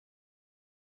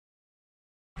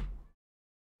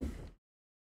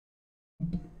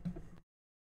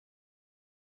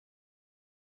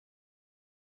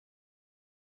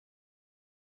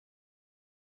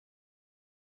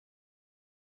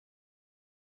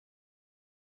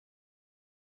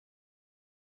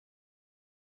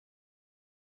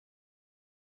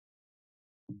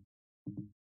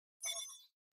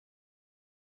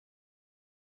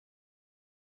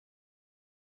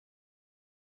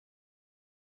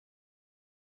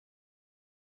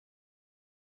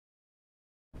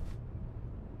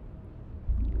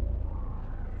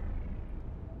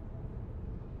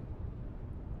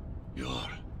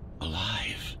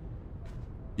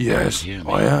Yes,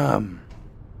 I am.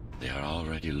 They are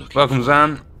already looking. Welcome,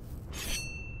 Zan.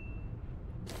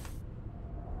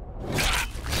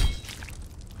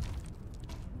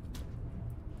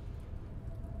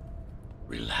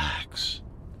 Relax.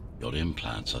 Your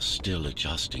implants are still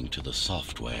adjusting to the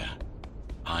software.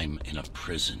 I'm in a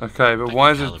prison. Okay, but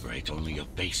why is it? Calibrate only your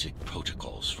basic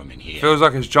protocols from in here. Feels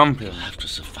like it's jumping. It'll have to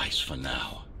suffice for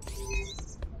now.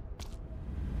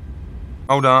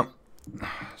 Hold up.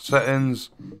 Settings.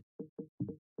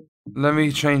 Let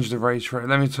me change the ray trace.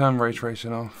 Let me turn ray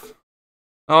tracing off.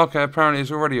 Oh, okay, apparently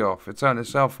it's already off. It turned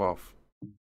itself off.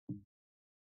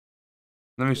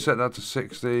 Let me set that to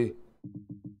 60.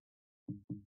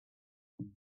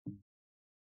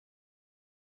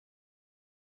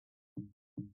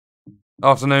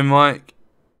 Afternoon, Mike.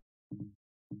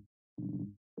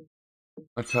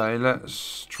 Okay,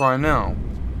 let's try now.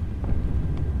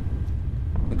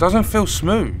 It doesn't feel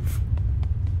smooth.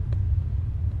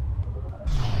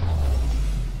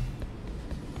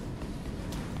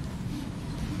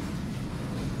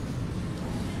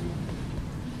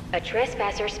 A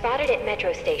trespasser spotted at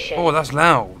Metro Station. Oh, that's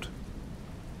loud.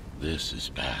 This is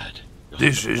bad.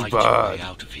 This is Fight your bad. way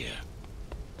out of here.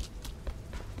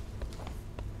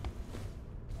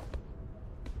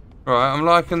 Right, I'm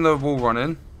liking the wall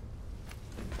running.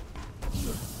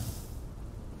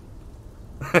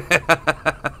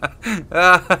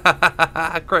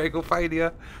 Critical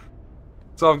failure.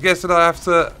 So I'm guessing I have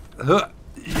to.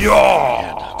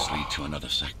 Air ducts lead to another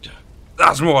sector.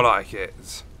 That's more like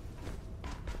it.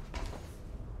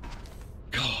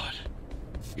 God,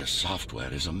 your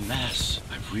software is a mess.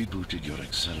 I've rebooted your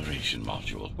acceleration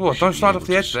module. Oh, You don't should slide be off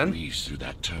the able edge to then. squeeze through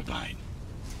that turbine.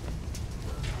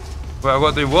 Wait, I've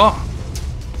got to do what?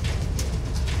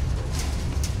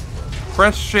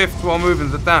 Press shift while moving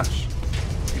the dash.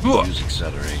 You can use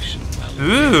acceleration while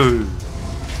Ooh.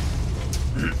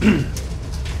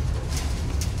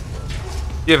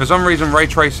 Yeah, for some reason ray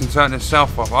tracing turned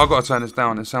itself off. I've got to turn this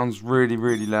down. It sounds really,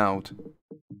 really loud.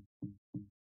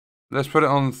 Let's put it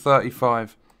on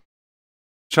 35.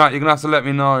 Chat, you're going to have to let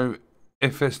me know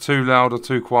if it's too loud or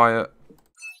too quiet.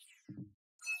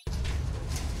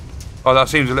 Oh, that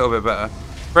seems a little bit better.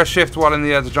 Press shift while in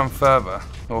the air to jump further.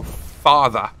 Or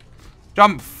farther.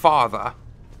 Jump farther.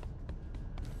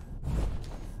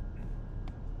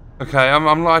 Okay,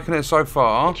 I'm liking it so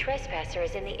far. The trespasser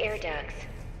is in the air ducts.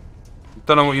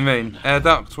 Don't know what you mean. Air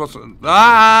ducts? What's...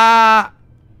 Ah!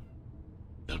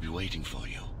 they'll be waiting for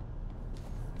you.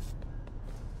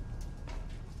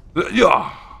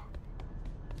 Yeah.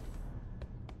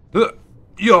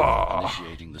 Yeah.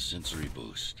 Initiating the sensory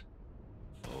boost.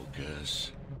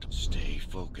 Focus. Stay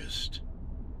focused.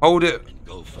 Hold it. And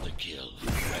go for the kill.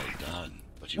 Well done.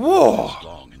 But you Whoa. won't last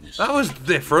long in this. That was You have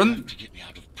different. to get me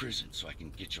out of prison so I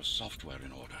can get your software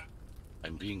in order.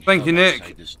 I'm being Thank you, held Nick.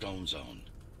 outside this dome zone.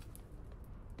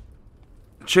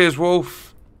 Cheers,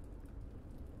 Wolf.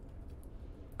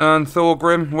 And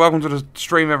Thorgrim. Welcome to the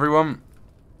stream, everyone.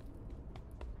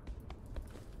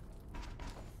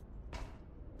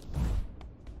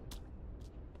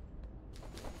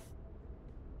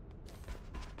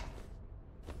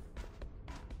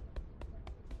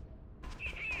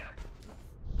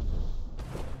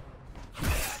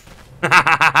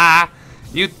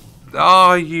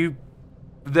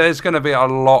 There's going to be a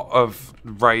lot of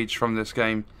rage from this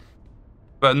game,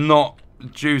 but not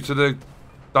due to the.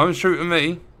 Don't shoot at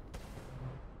me.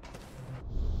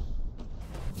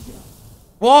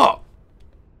 What?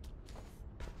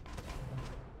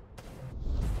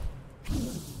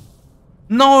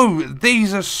 No,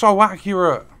 these are so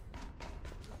accurate.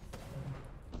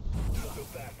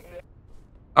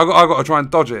 I got to try and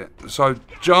dodge it. So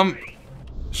jump,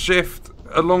 shift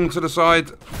along to the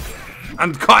side,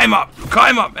 and climb up,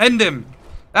 end him.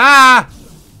 Ah!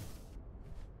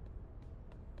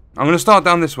 I'm gonna start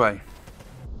down this way.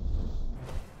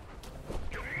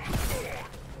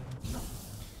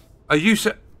 Are you?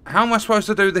 How am I supposed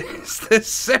to do this? There's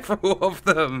several of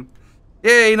them.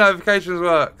 Yay, notifications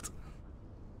worked.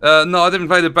 No, I didn't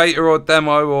play the beta or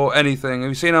demo or anything.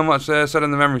 Have you seen how much they're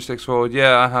selling the memory sticks for?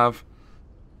 Yeah, I have.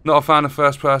 Not a fan of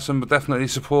first person, but definitely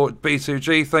support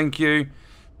B2G. Thank you.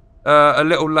 A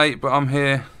little late, but I'm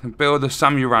here. Bill the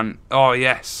Samurant. Oh,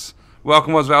 yes.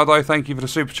 Welcome, Osvaldo. Thank you for the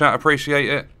super chat. Appreciate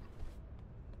it.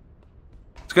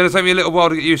 It's going to take me a little while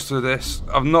to get used to this.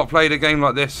 I've not played a game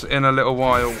like this in a little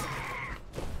while.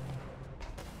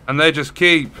 And they just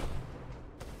keep...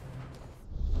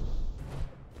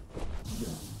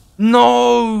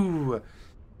 No!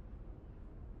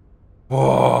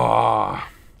 Whoa.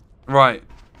 Right.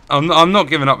 I'm not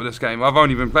giving up with this game. I've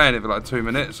only been playing it for like 2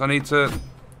 minutes. I need to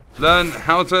learn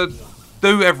how to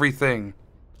do everything.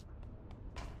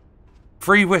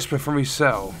 Free whisper from his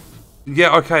cell.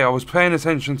 Yeah, okay, I was paying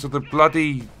attention to the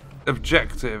bloody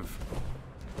objective.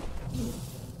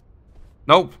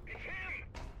 Nope.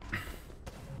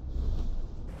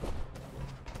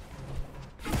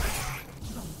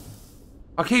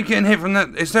 I keep getting hit from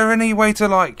that. Is there any way to,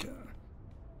 like,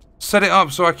 set it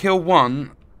up so I kill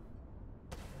one?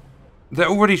 They're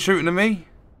already shooting at me?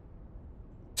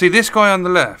 See, this guy on the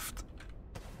left.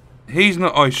 He's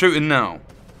not... Oh, he's shooting now.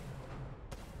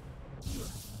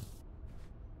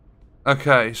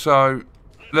 Okay, so...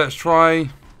 Let's try...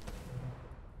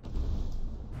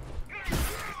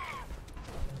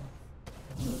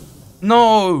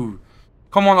 No!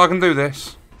 Come on, I can do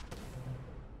this.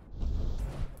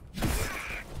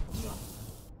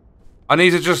 I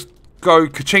need to just go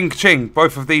ka-ching ka-ching.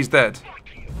 Both of these dead.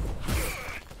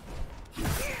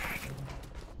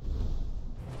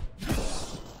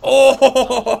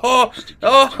 Oh!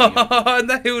 Oh! I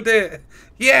nailed it!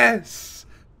 Yes!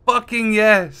 Fucking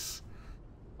yes!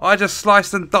 I just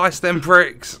sliced and diced them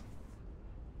bricks.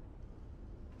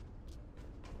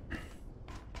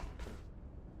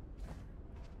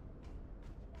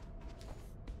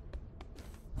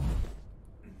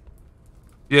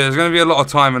 Yeah, there's going to be a lot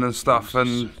of timing and stuff,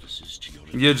 and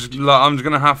you're just, like, I'm just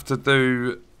going to have to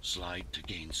do... Slide to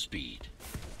gain speed.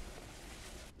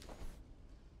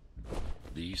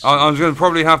 I'm going to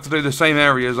probably have to do the same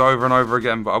areas over and over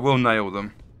again, but I will nail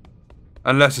them.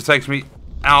 Unless it takes me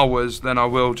hours, then I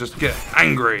will just get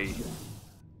angry.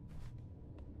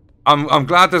 I'm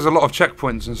glad there's a lot of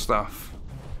checkpoints and stuff.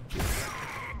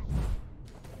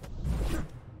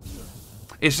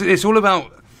 It's all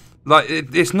about... Like,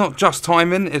 it's not just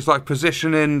timing, it's like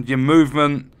positioning, your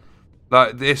movement.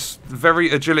 Like, it's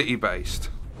very agility based.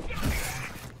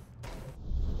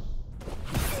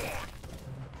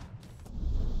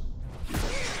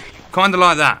 Kinda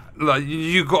like that. Like,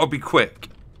 you gotta be quick.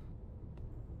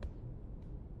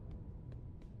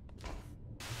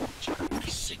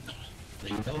 Signal.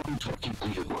 They know I'm talking to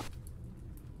you.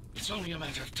 It's only a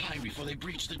matter of time before they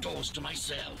breach the doors to my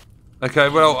cell. Okay,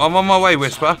 well, I'm on my way,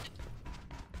 Whisper.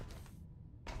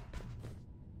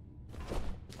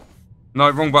 No,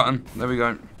 wrong button. There we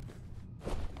go.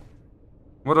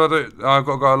 What do I do? Oh, I've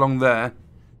got to go along there.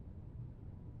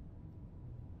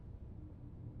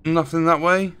 Nothing that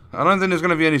way? I don't think there's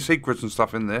going to be any secrets and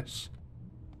stuff in this.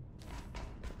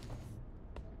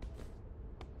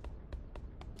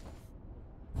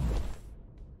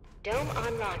 Dome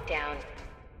on lockdown.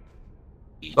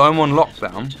 Dome on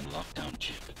lockdown? Lockdown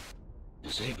chip.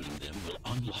 Disabling them will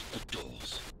unlock the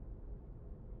doors.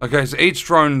 Okay, so each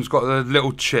drone's got a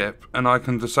little chip, and I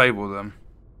can disable them.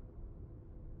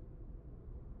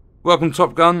 Welcome,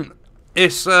 Top Gun.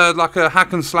 It's like a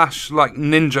hack and slash, like,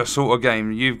 ninja sort of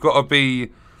game. You've got to be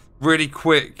really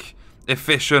quick,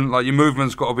 efficient, like, your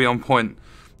movement's got to be on point.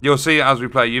 You'll see it as we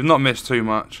play. You've not missed too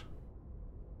much.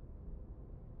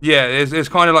 Yeah, it's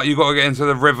kind of like you've got to get into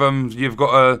the rhythm. You've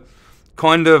got to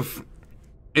kind of...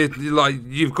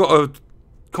 you've got to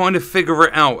kind of figure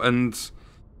it out, and...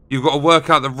 You've got to work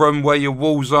out the room where your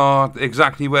walls are,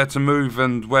 exactly where to move,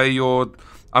 and where you're,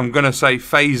 I'm going to say,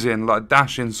 phasing, like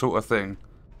dashing sort of thing.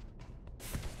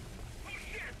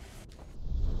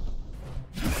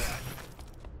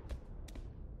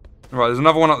 Right, there's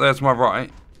another one up there to my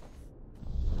right.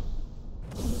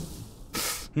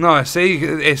 No, see,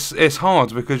 it's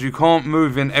hard because you can't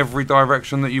move in every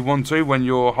direction that you want to when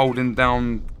you're holding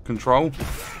down control.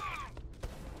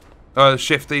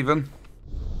 Shift even.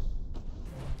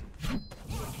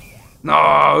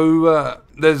 No,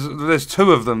 there's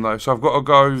two of them though, so I've got to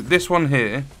go this one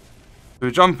here. So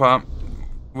we jump up,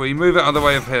 we move it out of the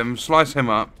way of him, slice him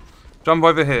up, jump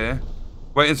over here,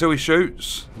 wait until he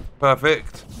shoots.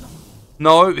 Perfect.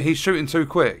 No, he's shooting too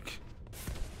quick.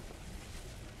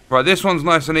 Right, this one's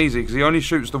nice and easy because he only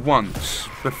shoots the once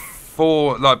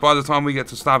before, like, by the time we get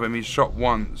to stab him, he's shot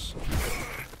once.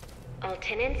 All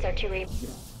tenants are to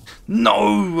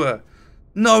No!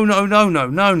 No, no, no, no,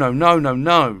 no, no, no, no,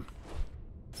 no.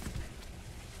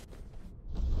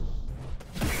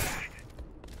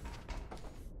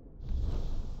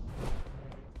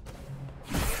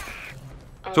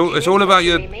 So it's all about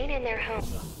your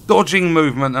dodging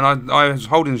movement, and I was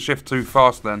holding shift too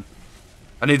fast then.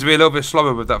 I need to be a little bit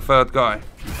slower with that third guy.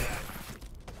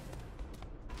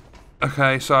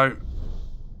 Okay, so...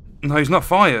 No, he's not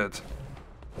fired.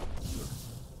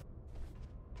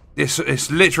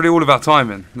 It's literally all about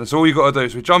timing. That's all you got to do.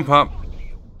 So we jump up,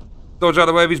 dodge out of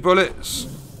the way of his bullets.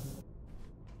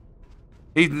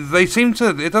 They seem to...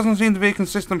 It doesn't seem to be a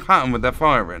consistent pattern with their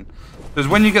firing. Because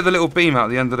when you get the little beam out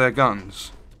the end of their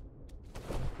guns...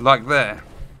 Like there.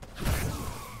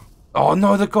 Oh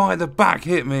no, the guy at the back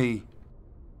hit me.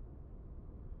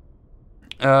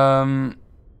 Ninja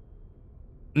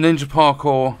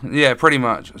Parkour. Yeah, pretty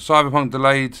much. Cyberpunk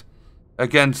delayed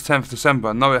again to 10th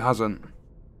December. No, it hasn't.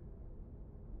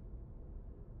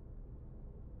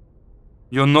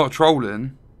 You're not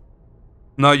trolling.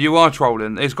 No, you are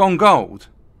trolling. It's gone gold.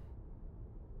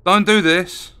 Don't do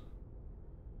this.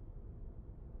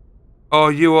 Oh,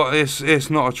 you are. It's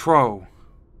not a troll.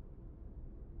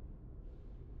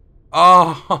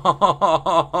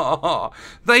 Oh,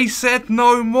 they said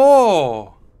no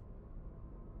more.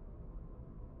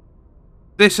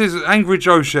 This is Angry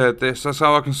Joe shared this. That's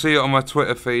how I can see it on my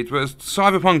Twitter feed. But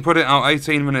Cyberpunk put it out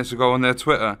 18 minutes ago on their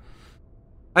Twitter.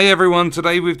 Hey everyone,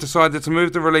 today we've decided to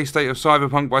move the release date of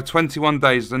Cyberpunk by 21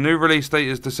 days. The new release date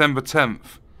is December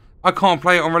 10th. I can't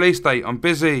play it on release date. I'm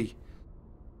busy.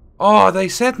 Oh, they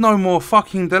said no more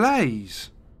fucking delays.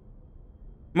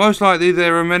 Most likely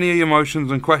there are many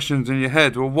emotions and questions in your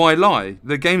head. Well, why lie?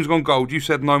 The game's gone gold. You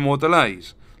said no more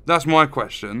delays. That's my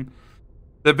question.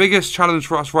 The biggest challenge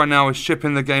for us right now is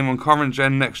shipping the game on current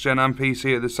gen, next gen and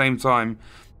PC at the same time,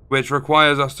 which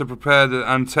requires us to prepare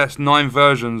and test 9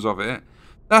 versions of it.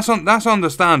 That's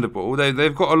understandable.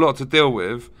 They've got a lot to deal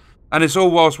with, and it's all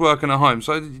whilst working at home.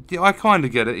 So I kind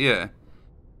of get it, yeah.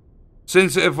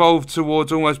 Since it evolved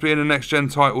towards almost being a next-gen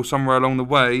title somewhere along the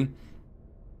way,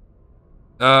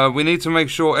 we need to make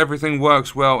sure everything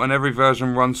works well and every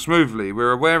version runs smoothly.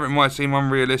 We're aware it might seem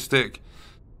unrealistic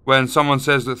when someone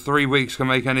says that 3 weeks can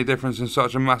make any difference in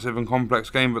such a massive and complex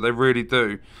game, but they really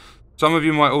do. Some of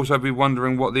you might also be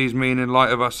wondering what these mean in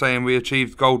light of us saying we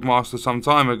achieved Gold Master some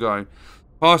time ago.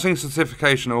 Passing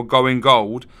certification or going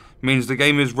gold means the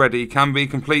game is ready, can be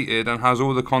completed and has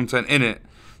all the content in it.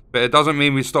 But it doesn't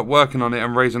mean we stop working on it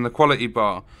and raising the quality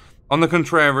bar. On the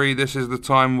contrary, this is the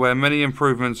time where many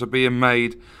improvements are being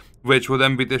made, which will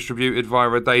then be distributed via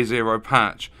a Day Zero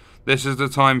patch. This is the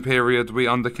time period we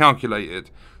undercalculated.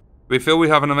 We feel we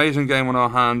have an amazing game on our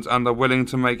hands and are willing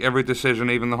to make every decision,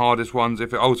 even the hardest ones,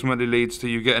 if it ultimately leads to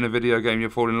you getting a video game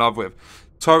you fall in love with.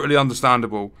 Totally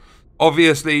understandable.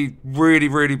 Obviously, really,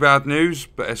 really bad news,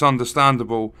 but it's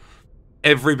understandable.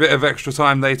 Every bit of extra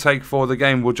time they take for the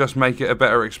game will just make it a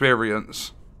better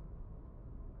experience.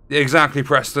 Exactly,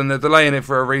 Preston. They're delaying it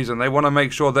for a reason. They want to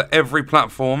make sure that every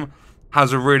platform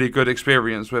has a really good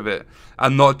experience with it.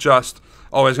 And not just,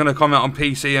 oh, it's going to come out on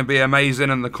PC and be amazing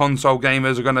and the console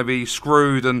gamers are going to be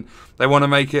screwed. And they want to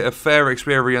make it a fair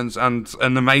experience and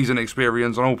an amazing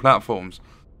experience on all platforms.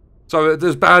 So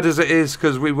as bad as it is,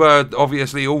 because we were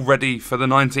obviously all ready for the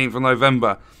 19th of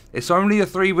November, it's only a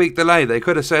 3-week delay. They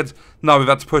could have said, no, we've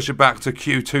had to push it back to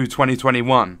Q2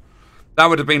 2021. That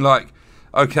would have been like,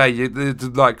 okay,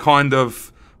 like kind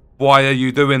of, why are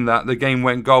you doing that? The game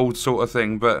went gold sort of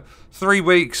thing. But 3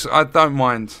 weeks, I don't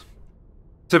mind.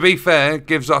 To be fair,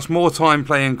 gives us more time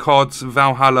playing COD,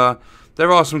 Valhalla.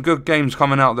 There are some good games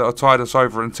coming out that will tide us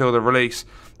over until the release.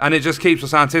 And it just keeps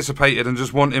us anticipated and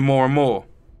just wanting more and more.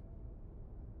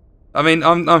 I mean,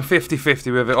 I'm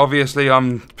 50-50 with it. Obviously,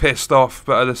 I'm pissed off,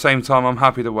 but at the same time, I'm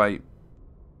happy to wait.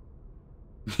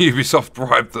 Ubisoft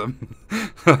bribed them.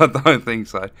 I don't think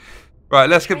so. Right,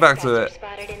 let's get back to it.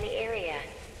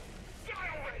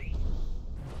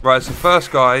 Right, so first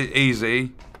guy,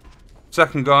 easy.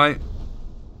 Second guy.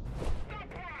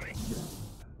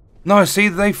 No, see,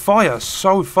 they fire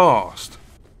so fast.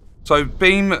 So,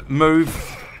 beam,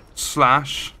 move,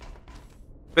 slash.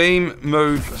 Beam,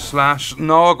 move, slash.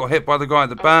 No, I got hit by the guy at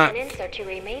the back. Tenants are to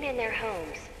remain in their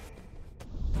homes.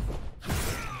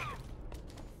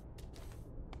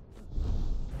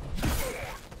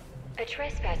 A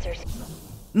trespasser.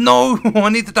 No, I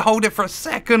needed to hold it for a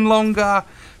second longer.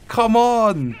 Come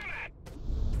on.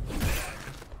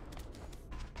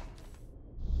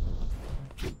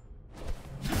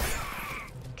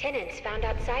 Tenants found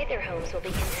outside their homes will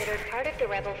be considered part of the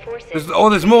rebel forces.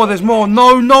 There's more.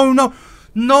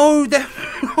 No,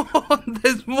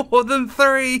 there's more than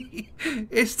 3.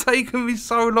 It's taken me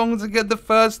so long to get the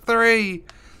first 3.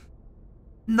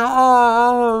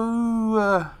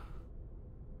 No.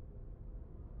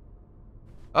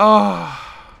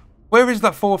 Oh, where is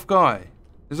that 4th guy?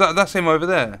 That's him over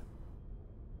there?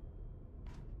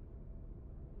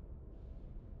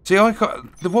 See,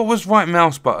 what was right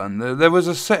mouse button? There was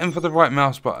a setting for the right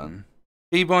mouse button.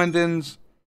 Key bindings.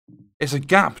 It's a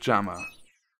gap jammer.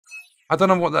 I don't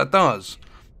know what that does.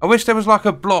 I wish there was like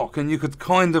a block and you could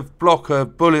kind of block a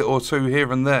bullet or 2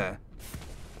 here and there.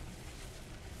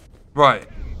 Right.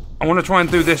 I want to try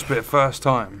and do this bit first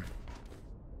time.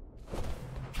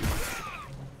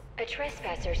 A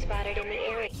trespasser spotted in the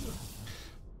area.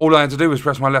 All I had to do was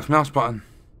press my left mouse button.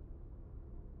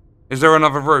 Is there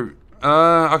another route?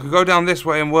 I could go down this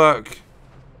way and work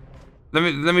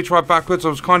Let me try backwards. I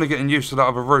was kind of getting used to that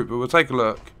other route, but we'll take a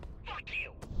look.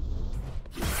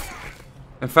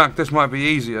 In fact, this might be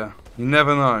easier. You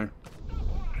never know.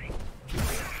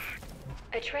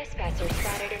 A trespasser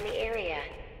spotted in the area.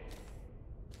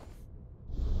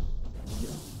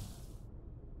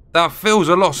 That feels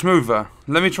a lot smoother.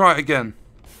 Let me try it again.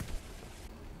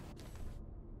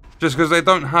 Just because they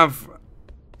don't have...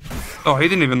 Oh, he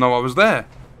didn't even know I was there.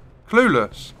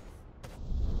 Clueless.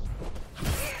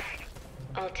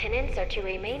 All tenants are to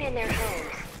remain in their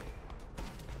homes.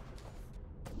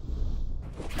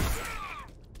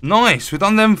 Nice, we've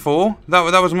done them 4.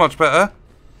 That was much better.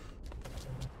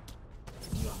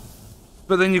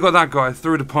 But then you got that guy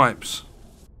through the pipes.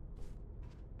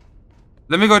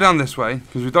 Let me go down this way,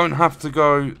 because we don't have to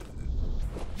go...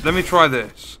 Let me try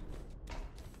this.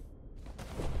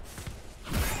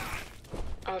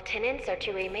 All tenants are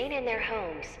to remain in their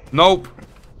homes. Nope.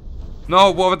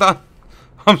 No, what have I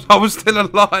done? I was still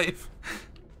alive.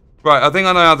 Right, I think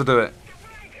I know how to do it.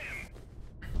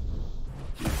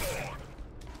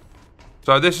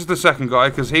 So this is the second guy,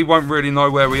 because he won't really know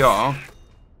where we are.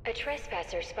 A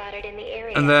trespasser spotted in the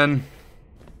area. And then...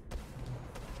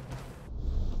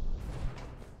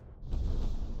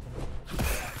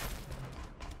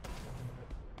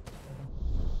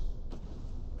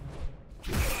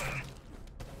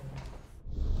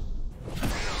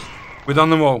 we've done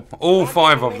them all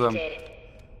 5 of them.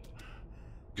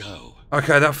 Go.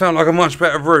 Okay, that felt like a much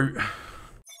better route.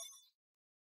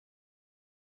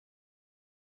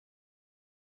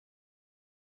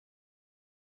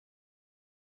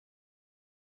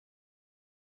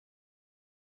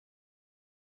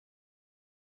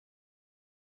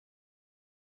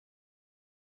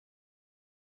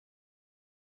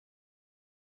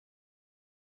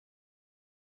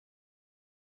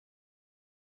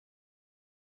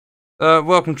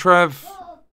 Welcome Trev.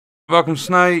 Welcome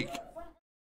Snake.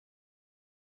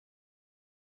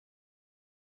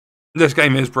 This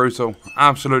game is brutal.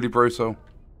 Absolutely brutal.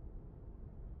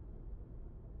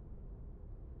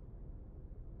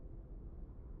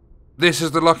 This is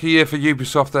the lucky year for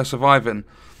Ubisoft, they're surviving.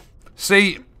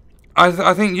 See, I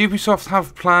think Ubisoft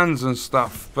have plans and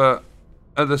stuff, but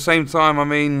at the same time, I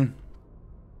mean...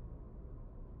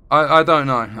 I don't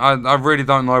know. I really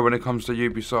don't know when it comes to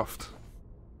Ubisoft.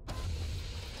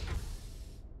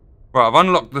 Right, I've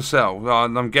unlocked the cell.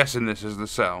 I'm guessing this is the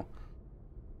cell.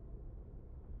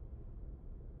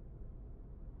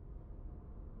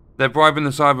 They're bribing the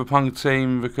Cyberpunk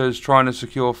team because trying to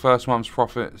secure first month's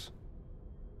profits.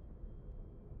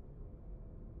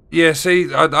 Yeah,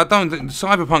 see, I don't think...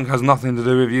 Cyberpunk has nothing to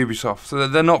do with Ubisoft, so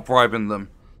they're not bribing them.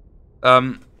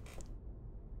 I'm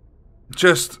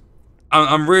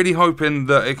really hoping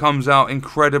that it comes out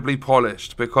incredibly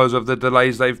polished because of the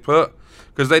delays they've put.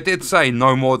 Because they did say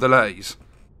no more delays.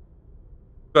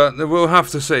 But we'll have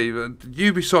to see.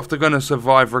 Ubisoft are going to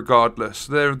survive regardless.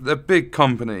 They're a big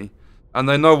company. And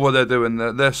they know what they're doing.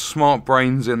 They're smart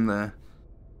brains in there.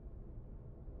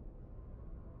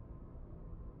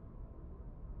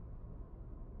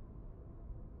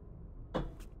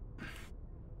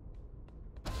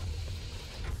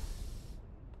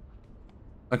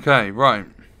 Okay, right.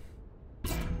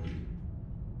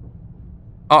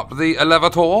 Up the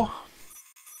elevator.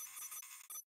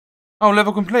 Oh,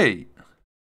 level complete.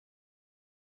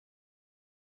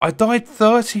 I died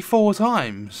 34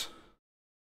 times.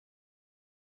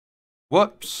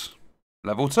 Whoops.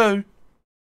 Level 2.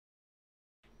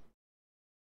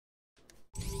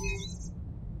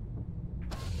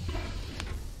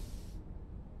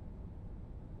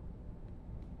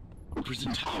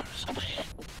 Prison towers up ahead.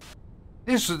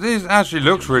 This actually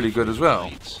looks really good as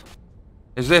well.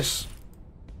 Is this...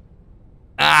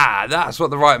 Ah, that's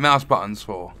what the right mouse button's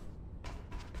for.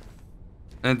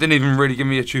 And it didn't even really give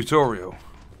me a tutorial.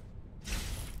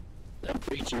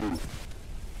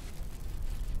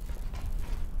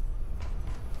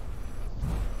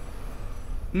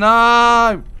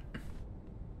 No!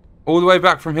 All the way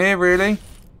back from here, really?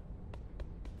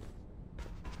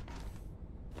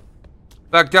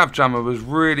 That gap jammer was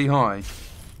really high.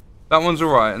 That one's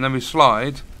alright, and then we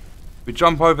slide. We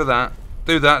jump over that.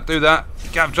 Do that, do that.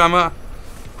 Gap jammer.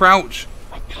 Crouch.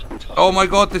 Oh my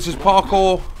god, this is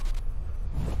parkour.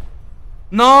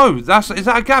 No! Is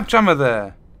that a gap jammer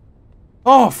there?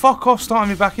 Oh, fuck off starting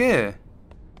me back here.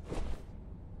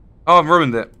 Oh, I've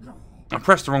ruined it. I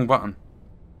pressed the wrong button.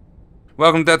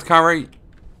 Welcome, Dead Curry.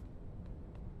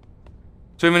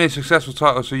 Too many successful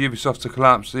titles for Ubisoft to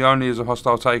collapse. The only is a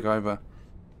hostile takeover.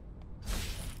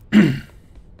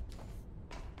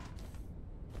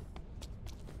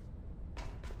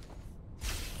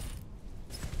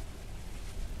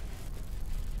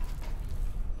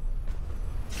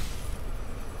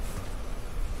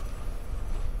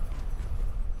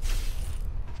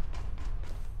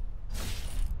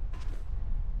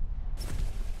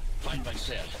 mind, I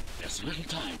said. There's little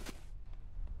time.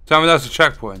 Tell me that's a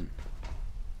checkpoint.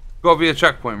 Gotta be a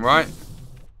checkpoint, right?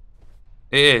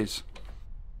 It is.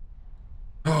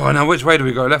 Oh, now which way do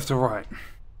we go? Left or right?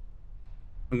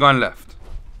 I'm going left.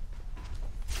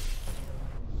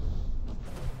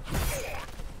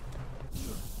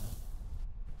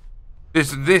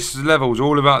 This level's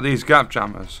all about these gap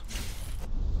jammers.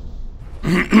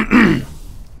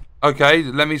 Okay,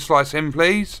 let me slice him,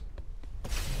 please.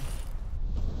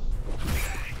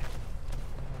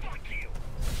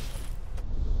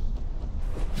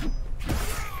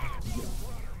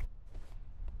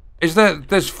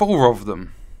 There's 4 of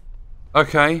them.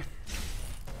 Okay.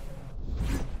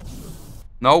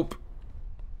 Nope.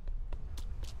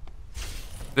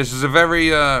 This is a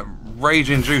very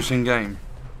rage-inducing game.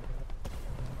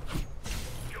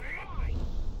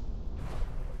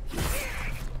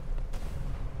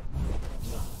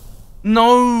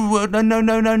 No, no, no,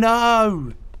 no, no,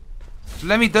 no.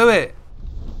 Let me do it.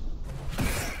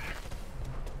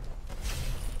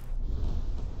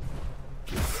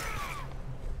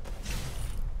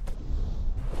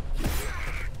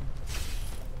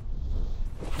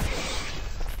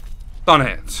 Done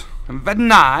it. Very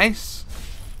nice.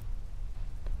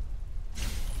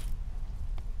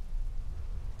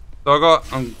 So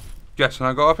I'm guessing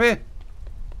I got up here.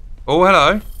 Oh,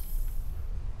 hello.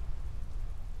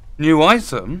 New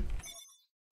item?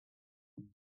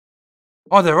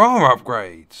 Oh, there are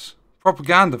upgrades.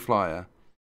 Propaganda flyer.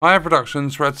 Higher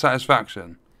production, spread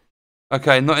satisfaction.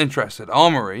 Okay, not interested.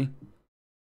 Armory.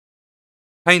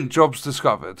 Paint jobs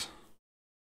discovered.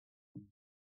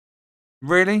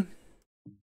 Really?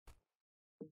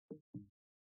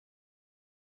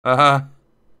 Okay,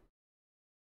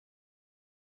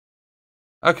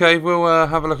 we'll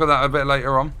have a look at that a bit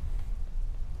later on.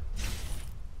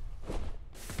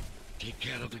 Take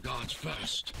care of the guards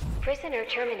first. Prisoner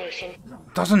termination.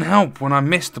 Doesn't help when I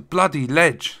miss the bloody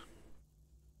ledge.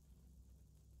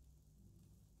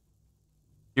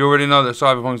 You already know that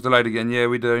Cyberpunk's delayed again. Yeah,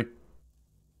 we do.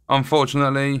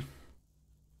 Unfortunately.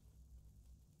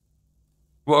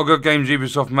 What a good game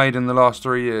Ubisoft made in the last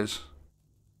 3 years.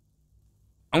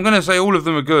 I'm going to say all of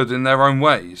them are good in their own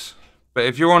ways. But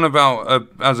if you're on about,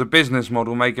 as a business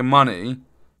model, making money,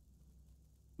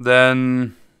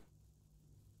 then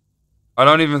I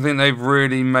don't even think they've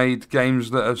really made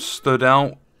games that have stood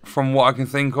out from what I can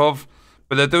think of.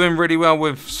 But they're doing really well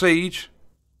with Siege.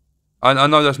 I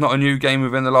know that's not a new game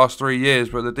within the last 3 years,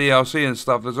 but the DLC and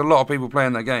stuff, there's a lot of people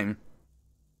playing that game.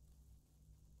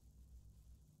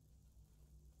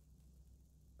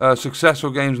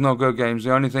 Successful games, not good games.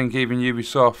 The only thing keeping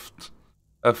Ubisoft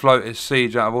afloat is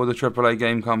Siege. Out of all the AAA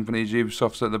game companies,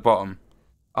 Ubisoft's at the bottom.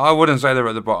 I wouldn't say they're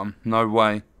at the bottom. No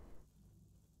way.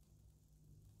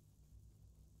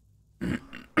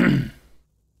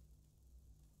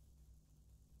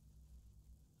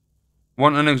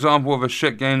 Want an example of a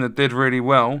shit game that did really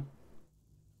well?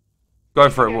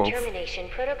 Go for it, Wolf. Termination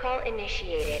protocol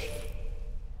initiated.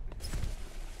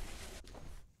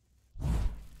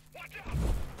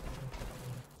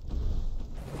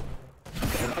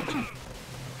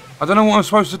 I don't know what I'm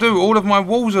supposed to do. All of my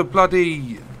walls are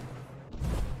bloody...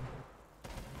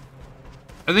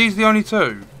 Are these the only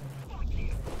 2?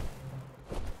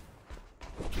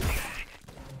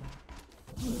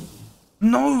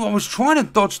 No, I was trying to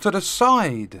dodge to the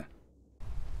side.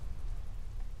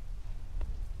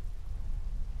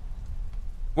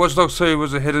 Watch Dogs 2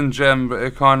 was a hidden gem, but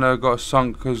it kind of got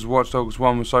sunk because Watch Dogs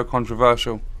 1 was so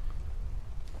controversial.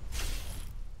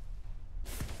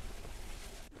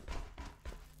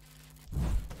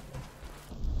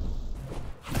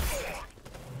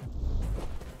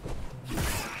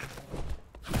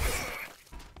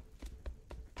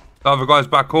 The other guy's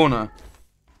back corner.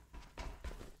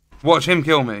 Watch him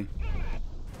kill me.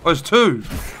 Oh, there's 2.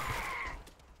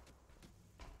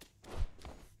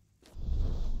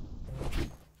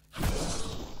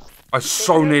 I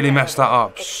so nearly messed that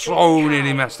up. So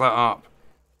nearly messed that up.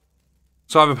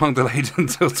 Cyberpunk delayed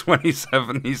until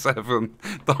 2077.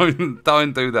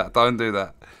 Don't do that. Don't do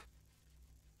that.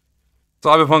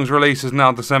 Cyberpunk's release is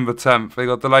now December 10th. They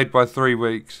got delayed by 3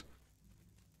 weeks.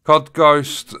 COD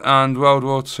Ghost and World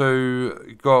War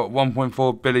II got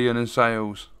 1.4 billion in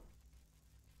sales.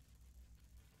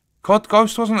 COD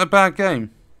Ghost wasn't a bad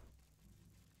game.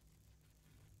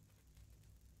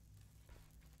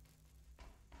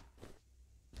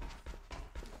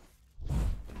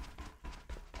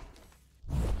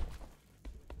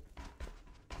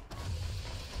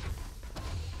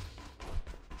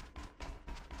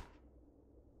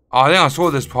 Oh, I think I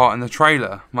saw this part in the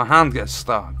trailer. My hand gets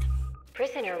stuck.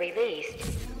 Prisoner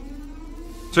released.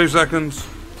 2 seconds.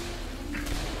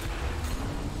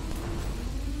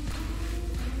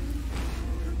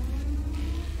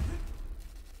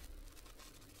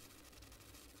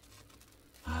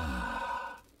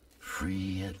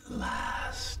 Free at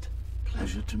last.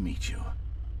 Pleasure to meet you.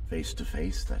 Face to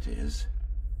face, that is.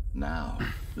 Now,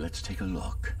 let's take a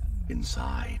look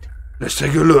inside. Let's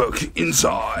take a look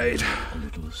inside. A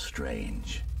little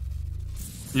strange.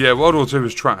 Yeah, World War II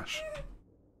was trash.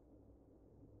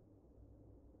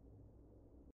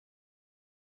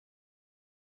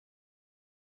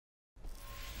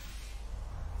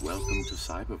 Welcome to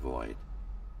Cybervoid.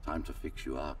 Time to fix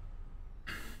you up.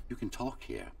 You can talk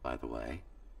here, by the way.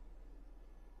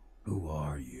 Who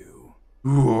are you?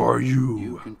 Who are you?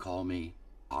 You can call me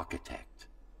Architect.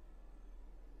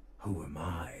 Who am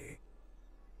I?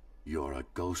 You're a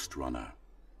Ghostrunner.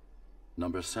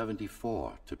 Number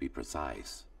 74, to be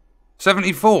precise.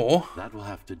 74? That will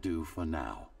have to do for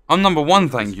now. I'm number 1,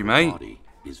 thank you, mate. Your body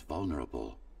is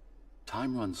vulnerable.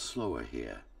 Time runs slower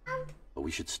here, but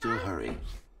we should still hurry.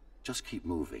 Just keep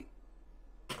moving.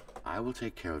 I will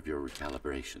take care of your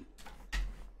recalibration.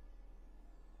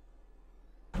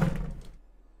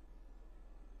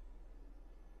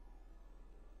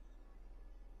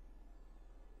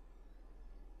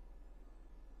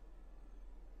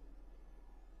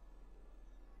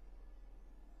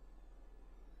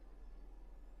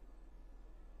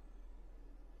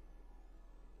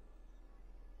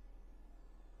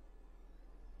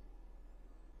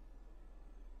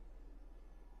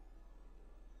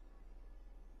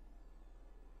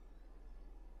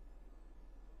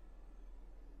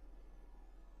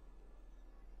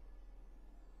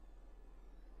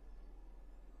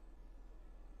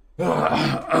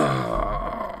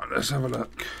 Let's have a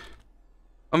look.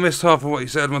 I missed half of what he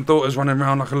said. My daughter's running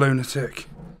around like a lunatic.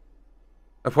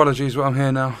 Apologies, but I'm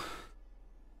here now.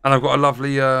 And I've got a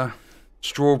lovely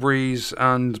strawberries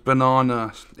and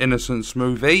banana innocent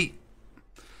smoothie.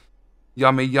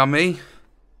 Yummy, yummy.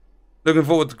 Looking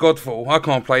forward to Godfall. I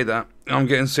can't play that. I'm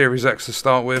getting Series X to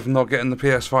start with. Not getting the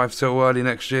PS5 till early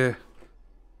next year.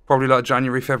 Probably like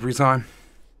January, February time.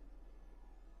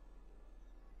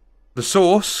 The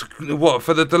source, what,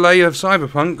 for the delay of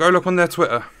Cyberpunk? Go look on their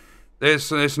Twitter.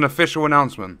 It's an official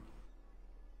announcement.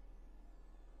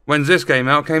 When's this game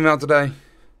out? Came out today.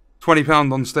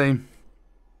 £20 on Steam.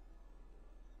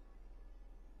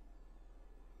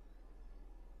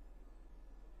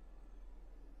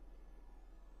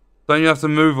 Don't you have to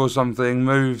move or something?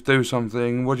 Move, do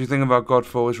something. What do you think about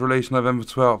Godfall? It's released November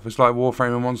 12th. It's like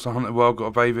Warframe and Monster Hunter World got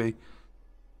a baby.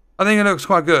 I think it looks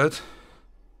quite good.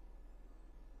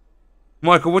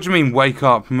 Michael, what do you mean, wake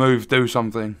up, move, do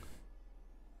something?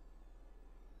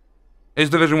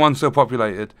 Is Division 1 still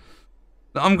populated?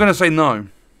 I'm going to say no.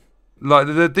 Like,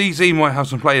 the DZ might have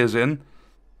some players in.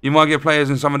 You might get players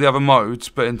in some of the other modes,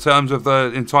 but in terms of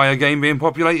the entire game being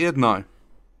populated, no.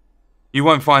 You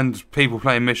won't find people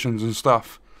playing missions and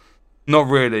stuff. Not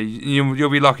really.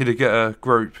 You'll be lucky to get a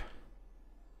group.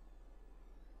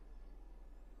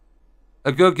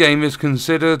 A good game is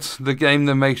considered the game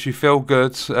that makes you feel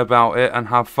good about it and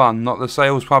have fun, not the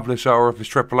sales publisher or if it's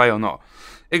AAA or not.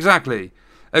 Exactly.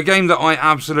 A game that I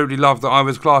absolutely love that I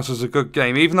would class as a good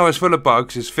game, even though it's full of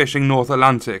bugs, is Fishing North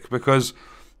Atlantic, because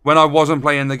when I wasn't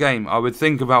playing the game, I would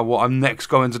think about what I'm next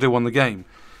going to do on the game.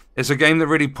 It's a game that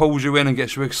really pulls you in and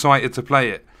gets you excited to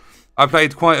play it. I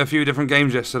played quite a few different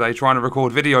games yesterday trying to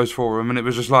record videos for them, and it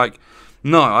was just like,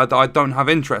 no, I don't have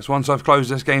interest. Once I've closed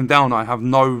this game down, I have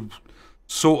no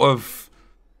sort of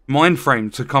mind frame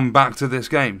to come back to this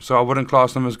game, so I wouldn't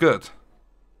class them as good.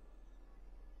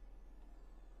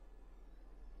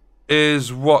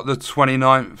 Is what, the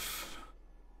 29th?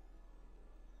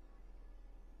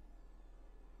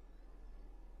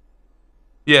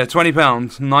 Yeah, £20,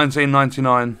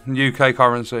 $19.99 UK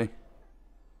currency.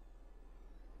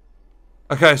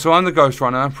 Okay, so I'm the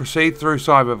Ghostrunner. Proceed through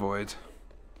Cybervoid.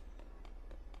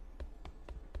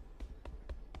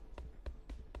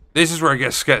 This is where it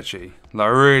gets sketchy.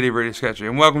 Like, really, really sketchy.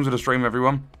 And welcome to the stream,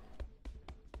 everyone.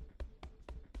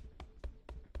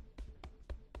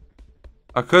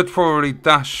 I could probably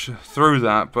dash through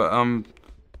that, but, don't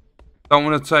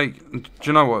want to take... Do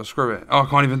you know what? Screw it. Oh, I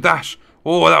can't even dash.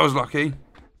 Oh, that was lucky.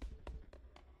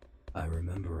 I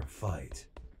remember a fight.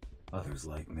 Others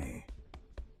like me.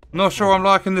 Not sure I'm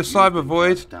liking this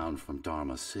Cybervoid. Down from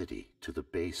Dharma City to the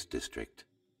base district.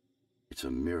 It's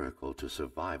a miracle to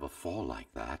survive a fall like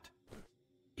that.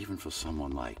 Even for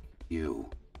someone like you.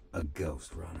 A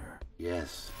Ghostrunner.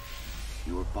 Yes.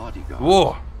 You were bodyguards,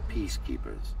 Whoa.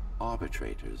 peacekeepers,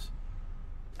 arbitrators,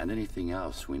 and anything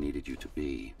else we needed you to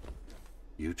be.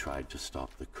 You tried to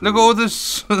stop the coup. Look at all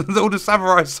this, all the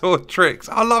samurai sword tricks.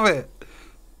 I love it.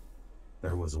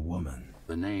 There was a woman.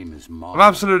 The name is I'm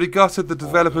absolutely gutted the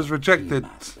developers rejected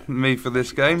me for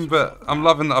this game, but I'm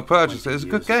loving that I purchased it. It's a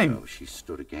good game. She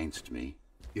stood against me,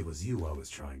 It was you I was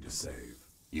trying to save.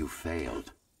 You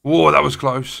failed. Whoa, that was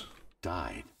close.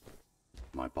 Died.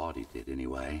 My body did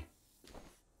anyway.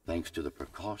 Thanks to the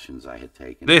precautions I had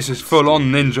taken. This is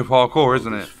full-on ninja parkour,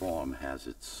 isn't This it? form has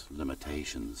its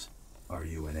limitations. Are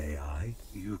you an AI?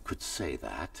 You could say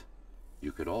that.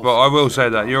 You could also. Well, I will say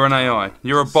that. You're an AI.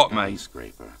 You're a bot, mate.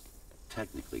 Skyscraper.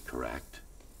 Technically correct.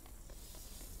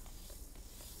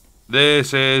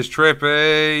 This is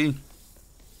trippy.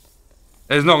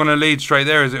 It's not going to lead straight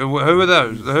there, is it? Who are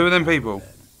those? Who are them people?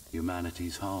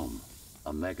 Humanity's home.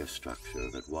 A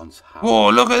megastructure that once housed. Whoa,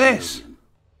 look at this. million.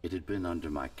 It had been under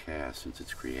my care since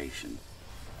its creation.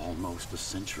 Almost a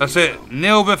century That's ago. it.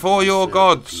 Kneel before your Served the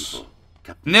gods. people,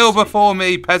 kept them Kneel safe, before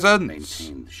me, peasants.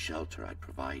 maintained the shelter I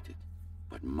provided.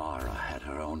 But Mara had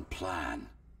her own plan.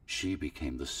 She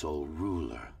became the sole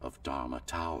ruler of Dharma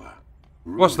Tower.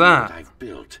 What's Ruling that? what I've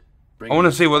built. I want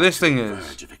to see what this thing to the is.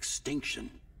 verge of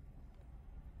extinction.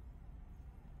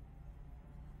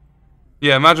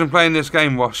 Yeah, imagine playing this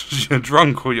game whilst you're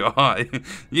drunk or you're high.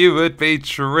 You would be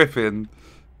tripping.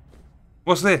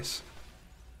 What's this?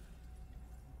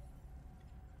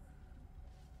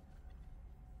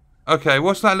 Okay,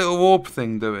 what's that little warp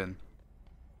thing doing?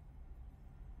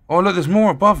 Oh, look, there's more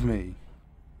above me.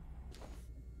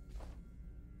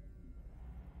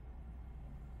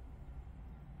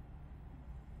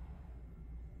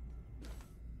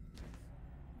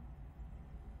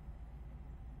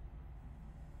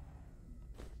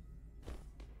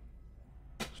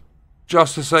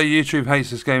 Just to say YouTube hates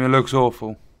this game, it looks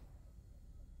awful.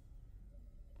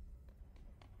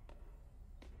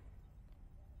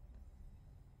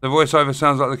 The voiceover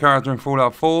sounds like the character in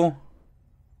Fallout 4.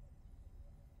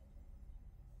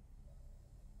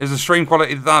 Is the stream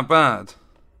quality that bad?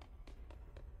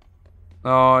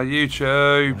 Oh,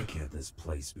 YouTube. Why can't this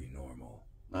place be normal?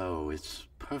 Oh, it's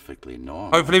perfectly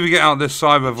normal. Hopefully we get out of this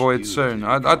cyber void soon.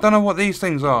 I don't know what these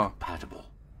things are. Compatible.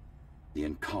 The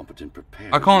incompetent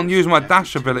prepared. I can't use my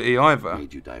dash ability either.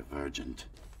 Made you divergent.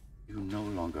 You no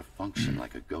longer function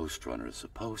like a Ghostrunner is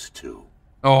supposed to.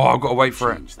 Oh, I've got to wait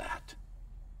for it. Change that.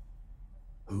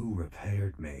 Who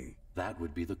repaired me? That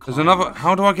would be the. There's another. Climbers,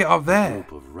 How do I get up a there?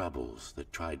 group of rebels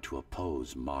that tried to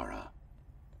oppose Mara.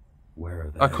 Where are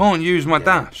they? I can't use my Dead,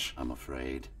 dash. I'm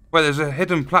afraid. Wait, there's a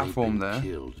hidden They've platform been there.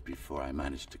 killed before I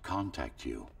managed to contact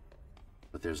you.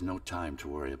 But there's no time to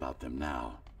worry about them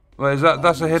now. Wait, is that's a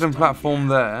Almost hidden done platform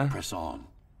here. there? Press on.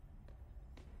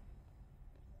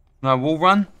 No, wall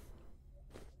run?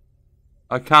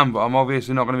 I can, but I'm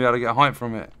obviously not going to be able to get height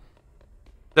from it.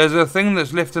 There's a thing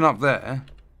that's lifting up there.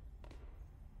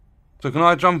 So can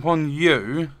I jump on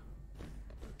you?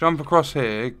 Jump across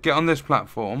here, get on this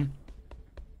platform.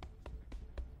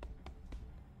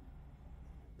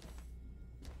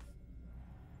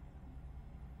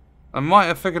 I might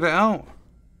have figured it out.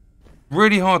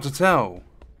 Really hard to tell.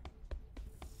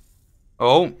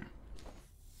 Oh.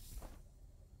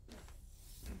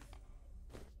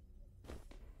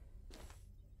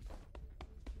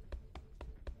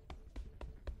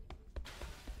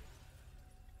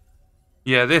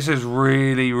 Yeah, this is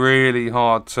really, really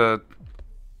hard to...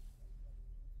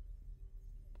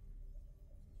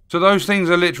 So those things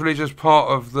are literally just part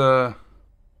of the...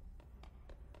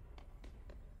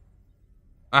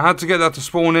 I had to get that to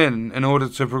spawn in order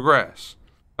to progress.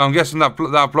 I'm guessing that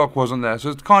that block wasn't there, so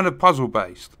it's kind of puzzle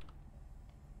based.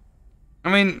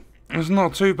 I mean, it's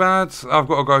not too bad. I've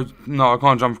got to go... No, I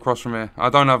can't jump across from here. I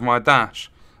don't have my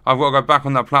dash. I've got to go back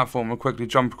on that platform and quickly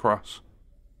jump across.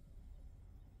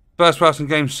 First person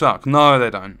games suck. No, they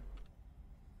don't.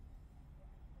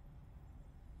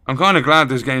 I'm kind of glad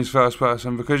this game's first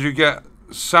person because you get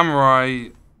samurai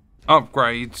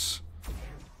upgrades.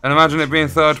 And imagine it being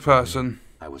third person.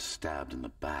 I was stabbed in the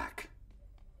back.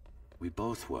 We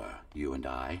both were, you and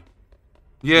I.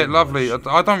 Yeah, lovely.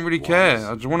 I don't really care.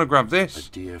 I just want to grab A this.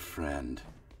 dear friend.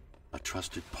 A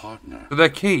trusted partner. But they're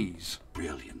keys.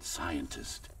 Brilliant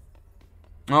scientist.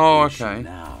 Oh, Who is she okay.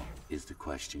 now is the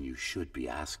question you should be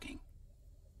asking.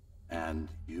 And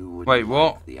you would Wait, like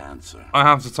what? the answer. I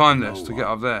have to time No this to get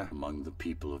one up there. among the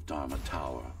people of Dharma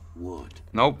Tower would.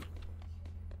 Nope.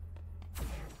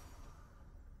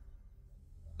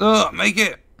 Ugh, make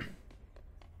it.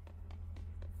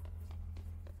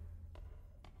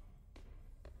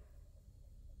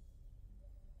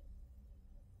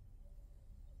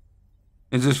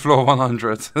 Is this floor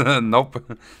 100?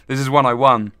 Nope. This is one I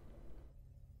won.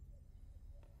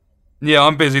 Yeah,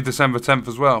 I'm busy December 10th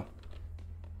as well.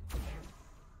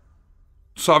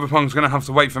 Cyberpunk's gonna have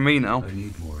to wait for me now. I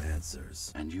need more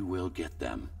answers. And you will get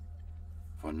them.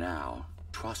 For now,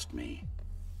 trust me.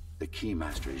 The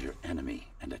Keymaster is your enemy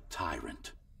and a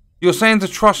tyrant. You're saying to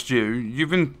trust you.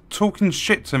 You've been talking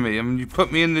shit to me and you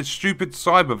put me in this stupid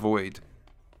cyber void.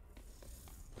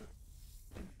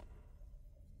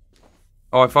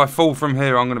 Oh, if I fall from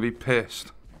here, I'm going to be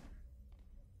pissed.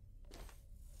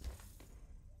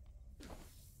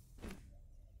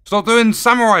 Stop doing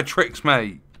samurai tricks,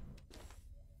 mate.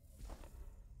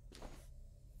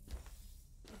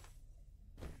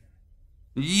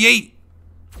 Yeet!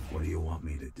 What do you want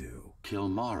me to do? Kill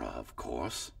Mara, of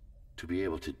course. To be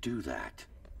able to do that,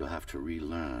 you'll have to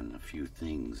relearn a few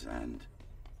things and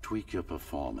tweak your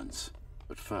performance.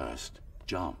 But first,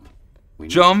 jump. We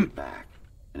need to get back,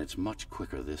 and it's much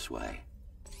quicker this way.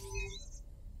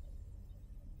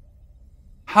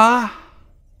 Huh?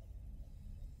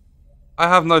 I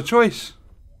have no choice.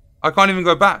 I can't even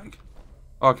go back.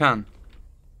 Oh, I can.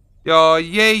 Yo,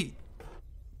 yeet!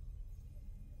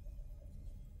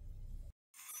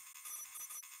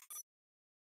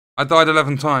 I died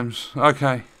 11 times.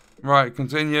 Okay. Right,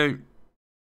 continue.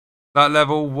 That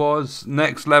level was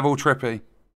next level trippy.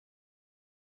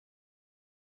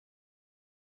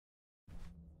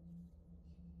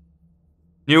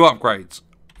 New upgrades.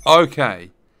 Okay.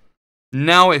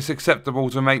 Now it's acceptable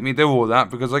to make me do all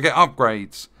that because I get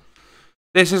upgrades.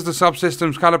 This is the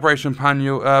subsystems calibration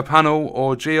panel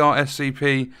or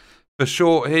GRSCP for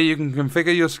short. Here you can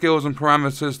configure your skills and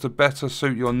parameters to better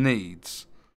suit your needs.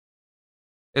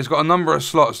 It's got a number of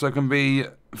slots that can be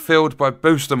filled by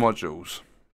booster modules.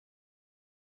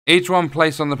 Each one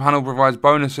placed on the panel provides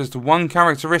bonuses to one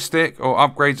characteristic or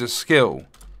upgrades a skill.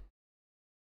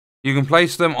 You can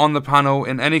place them on the panel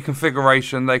in any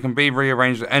configuration. They can be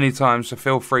rearranged at any time, so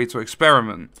feel free to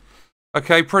experiment.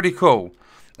 Okay, pretty cool.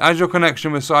 As your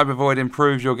connection with Cybervoid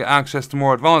improves, you'll get access to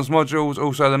more advanced modules.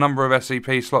 Also, the number of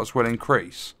SCP slots will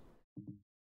increase.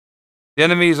 The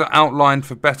enemies are outlined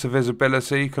for better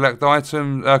visibility.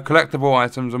 Collectible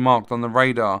items are marked on the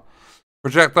radar.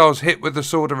 Projectiles hit with the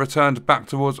sword are returned back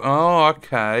towards... Oh,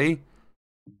 okay.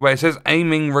 Wait, it says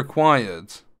aiming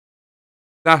required.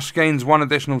 Dash gains 1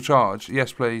 additional charge.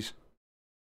 Yes, please.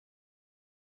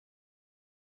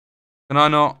 Can I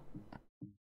not?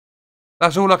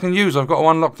 That's all I can use. I've got to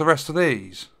unlock the rest of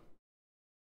these.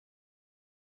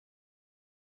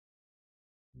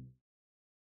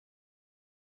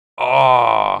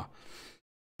 Oh,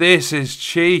 this is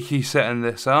cheeky setting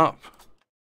this up.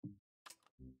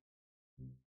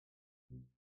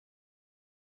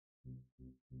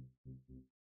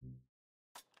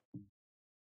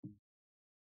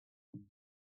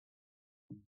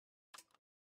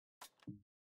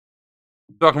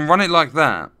 So I can run it like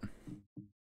that.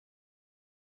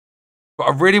 But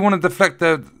I really want to deflect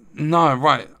the... No,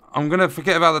 right. I'm going to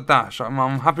forget about the dash.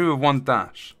 I'm happy with 1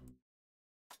 dash.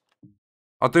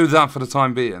 I'll do that for the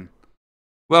time being.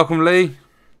 Welcome, Lee.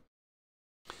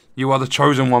 You are the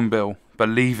chosen one, Bill.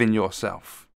 Believe in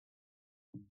yourself.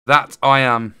 That I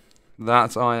am.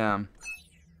 That I am.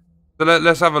 So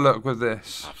let's have a look with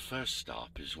this. Our first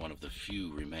stop is one of the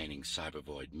few remaining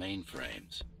Cybervoid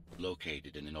mainframes,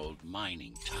 located in an old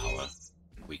mining tower.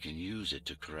 We can use it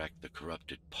to correct the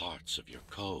corrupted parts of your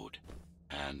code,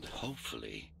 and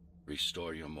hopefully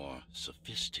restore your more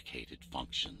sophisticated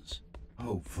functions.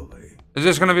 Hopefully. Is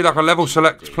this going to be like a level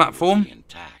select platform?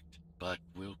 Intact, but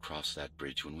we'll cross that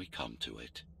bridge when we come to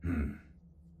it.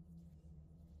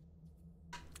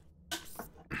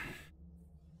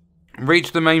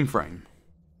 Reach the mainframe.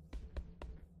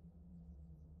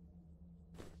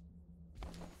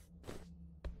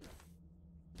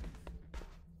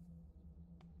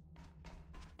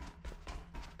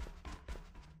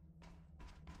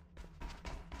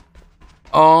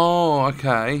 Oh,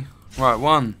 okay. Right,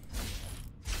 1.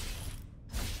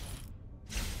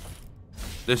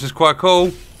 This is quite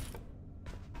cool.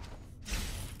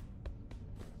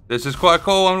 This is quite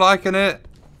cool. I'm liking it.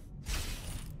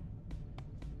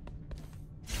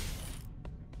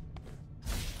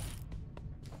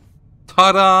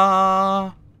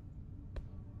 Ta-da!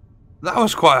 That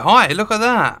was quite high. Look at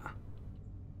that.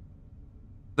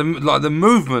 The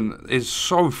movement is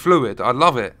so fluid. I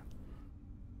love it.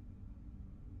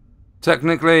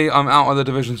 Technically, I'm out of the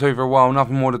Division 2 for a while,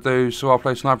 nothing more to do, so I'll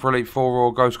play Sniper Elite 4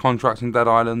 or Ghost Contracts and Dead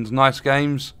Island. Nice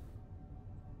games.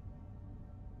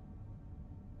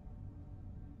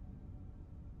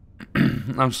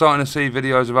 I'm starting to see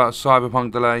videos about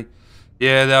Cyberpunk delay.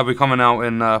 Yeah, they'll be coming out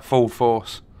in full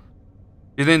force.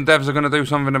 You think devs are going to do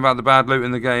something about the bad loot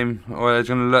in the game, or they're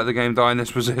going to let the game die in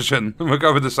this position? We'll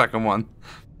go with the second one.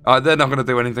 They're not going to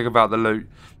do anything about the loot.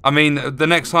 I mean, the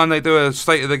next time they do a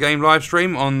State of the Game live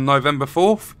stream on November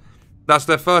 4th, that's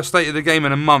their first State of the Game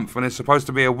in a month, when it's supposed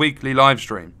to be a weekly live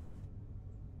stream.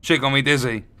 Shit got me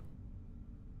dizzy.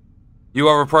 You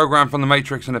are a program from the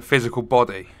Matrix in a physical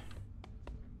body.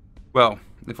 Well,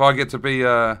 if I get to be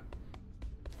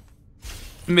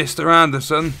Mr.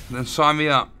 Anderson, then sign me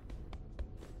up.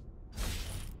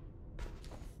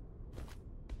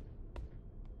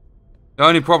 The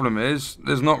only problem is,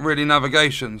 there's not really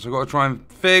navigation, so I've got to try and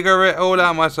figure it all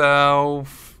out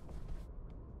myself.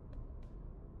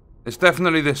 It's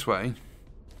definitely this way.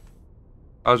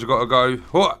 I just got to go,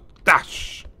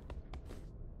 dash.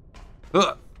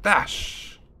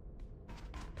 Dash.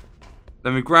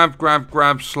 Then we grab,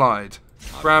 slide.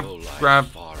 Grab,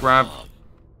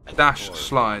 dash,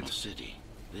 slide.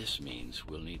 This means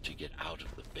we'll need to get out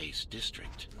of the base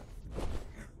district.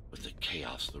 With the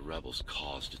chaos the rebels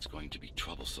caused, it's going to be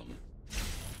troublesome.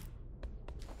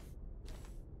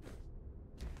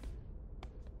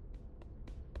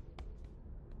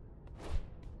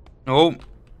 Oh,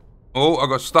 I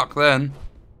got stuck then.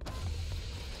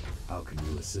 How can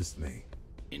you assist me?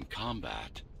 In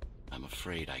combat, I'm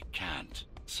afraid I can't.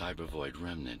 Cybervoid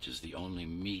Remnant is the only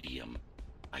medium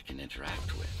I can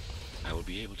interact with. I will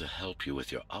be able to help you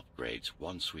with your upgrades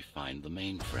once we find the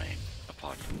mainframe.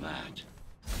 Apart from that,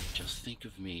 just think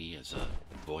of me as a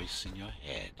voice in your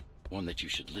head. One that you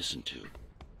should listen to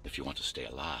if you want to stay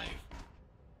alive.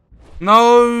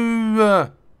 No!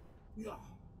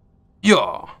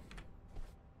 Yeah.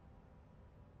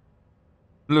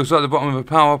 Looks like the bottom of a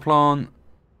power plant.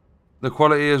 The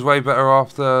quality is way better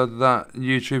after that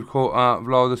YouTube caught up.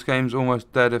 Lol, this game's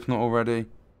almost dead, if not already.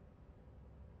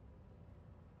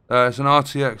 It's an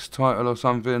RTX title or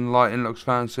something. Lighting looks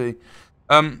fancy.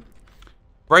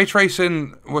 Ray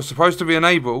tracing was supposed to be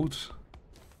enabled,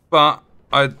 but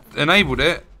I enabled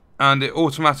it and it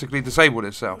automatically disabled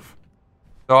itself.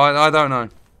 So I don't know.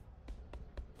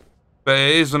 But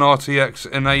it is an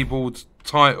RTX enabled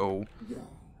title.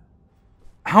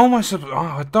 How am I supposed... Oh,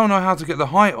 I don't know how to get the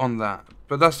height on that.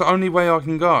 But that's the only way I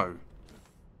can go.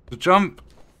 So jump.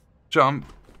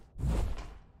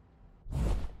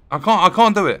 I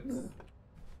can't do it.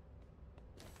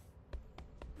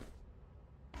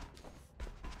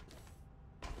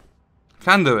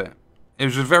 Can do it. It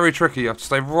was just very tricky. You have to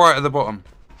stay right at the bottom.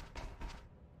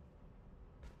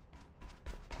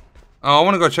 Oh, I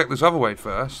want to go check this other way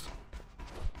first.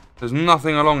 There's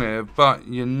nothing along here, but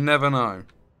you never know.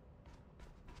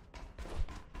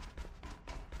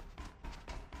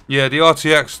 Yeah, the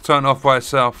RTX turned off by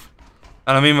itself.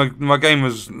 And I mean, my game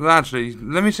was... Actually,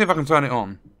 let me see if I can turn it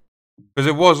on. Because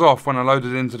it was off when I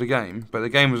loaded it into the game, but the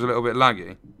game was a little bit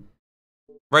laggy.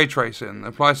 Ray tracing,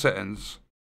 apply settings.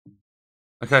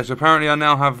 Okay, so apparently I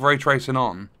now have ray tracing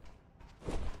on.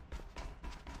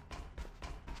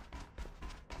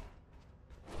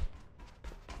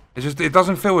 It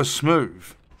doesn't feel as smooth.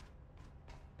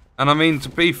 And I mean, to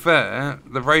be fair,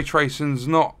 the ray tracing's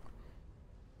not...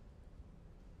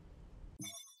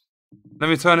 Let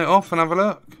me turn it off and have a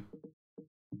look.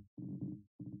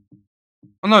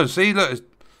 Oh no, see, look,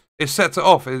 it's set to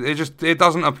off. It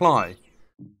doesn't apply.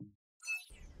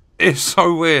 It's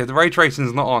so weird. The ray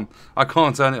tracing's not on. I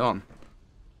can't turn it on.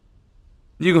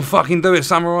 You can fucking do it,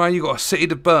 Samurai. You got a city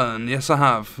to burn. Yes, I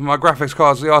have. My graphics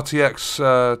card's the RTX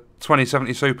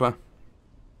 2070 Super.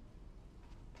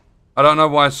 I don't know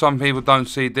why some people don't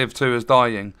see Div 2 as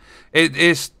dying.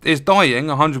 It's dying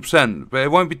 100%, but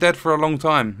it won't be dead for a long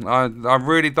time. I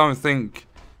really don't think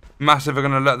Massive are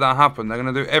going to let that happen. They're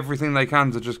going to do everything they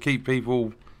can to just keep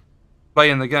people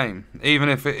playing the game, even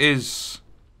if it is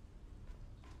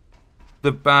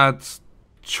the bad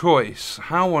choice.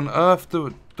 How on earth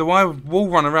do I wall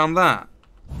run around that?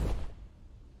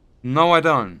 No, I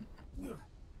don't.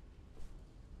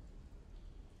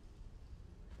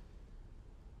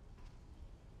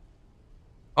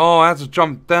 Oh, I had to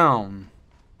jump down.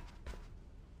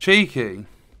 Cheeky.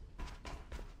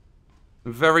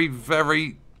 Very,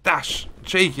 very dash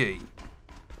cheeky.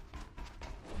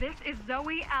 This is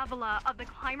Zoe Avila of the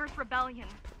Climbers Rebellion.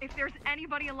 If there's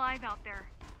anybody alive out there,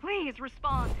 please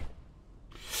respond.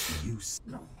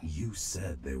 You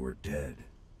said they were dead.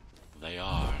 They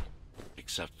are,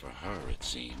 except for her, it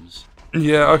seems.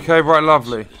 Yeah, okay, right,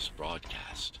 lovely. This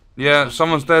broadcast. Yeah,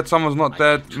 someone's dead, someone's not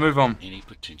dead. Move on. Any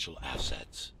potential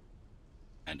assets.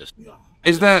 And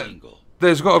Is there...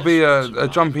 There's got to be a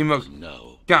Jumpy Muck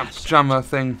gap jammer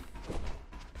thing.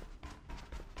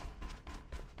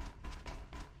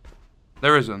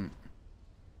 There isn't.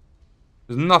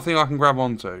 There's nothing I can grab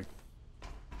onto.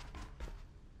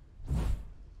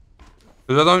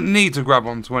 Because I don't need to grab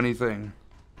onto anything.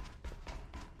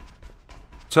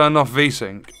 Turn off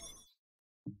VSync.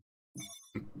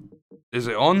 Is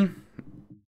it on?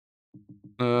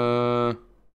 Yeah,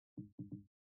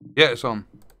 it's on.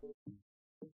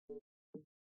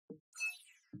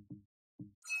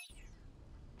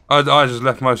 I just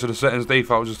left most of the settings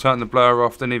default, just turned the blur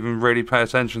off, didn't even really pay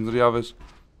attention to the others.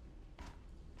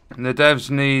 And the devs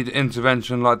need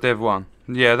intervention like Dev 1.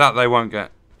 Yeah, that they won't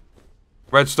get.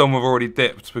 Redstorm have already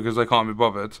dipped because they can't be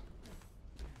bothered.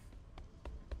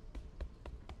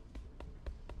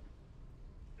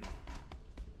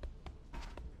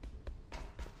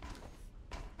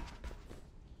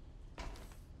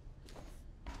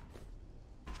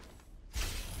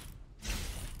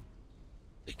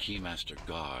 The Keymaster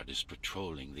Guard is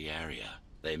patrolling the area.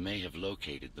 They may have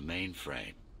located the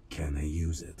mainframe. Can they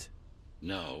use it?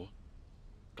 No,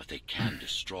 but they can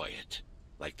destroy it,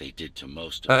 like they did to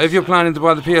most of If you're planning to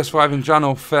buy the PS5 in Jan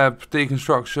or Feb,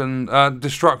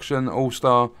 Destruction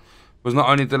All-Star was not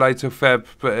only delayed till Feb,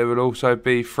 but it will also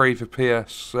be free for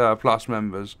PS Plus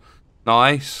members.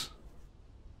 Nice.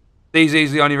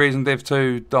 DZ's the only reason Div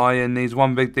 2 dying needs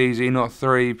one big DZ, not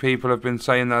three. People have been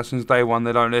saying that since day one,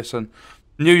 they don't listen.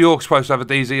 New York's supposed to have a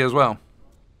DZ as well.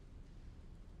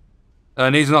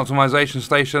 Needs an optimization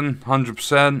station,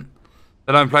 100%.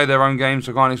 They don't play their own games,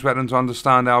 so can't expect them to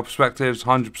understand our perspectives,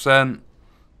 100%.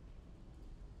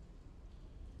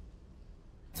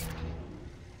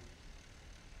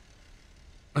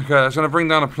 Okay, that's going to bring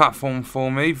down a platform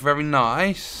for me. Very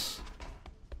nice.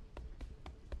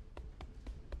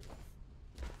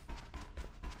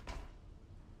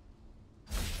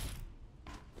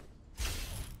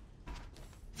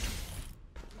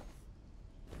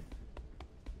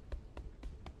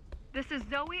 This is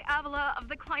Zoe Avila of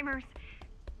the Climbers.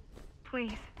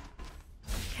 Please.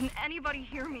 Can anybody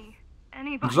hear me?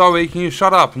 Anybody? Zoe, can you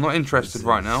shut up? I'm not interested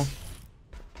right now.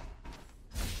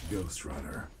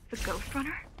 Ghostrunner. The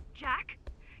Ghostrunner? Jack?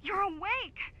 You're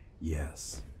awake!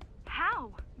 Yes.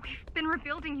 How? We've been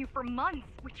rebuilding you for months.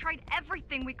 We tried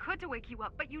everything we could to wake you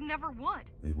up, but you never would.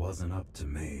 It wasn't up to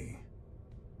me.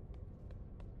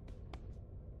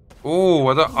 Oh,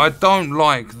 I don't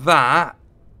like that.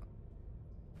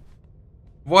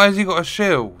 Why has he got a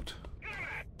shield?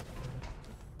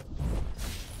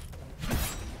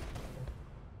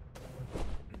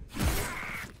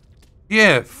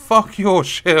 Yeah, fuck your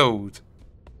shield.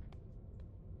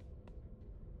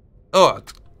 Oh, I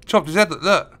chopped his head.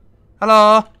 Look.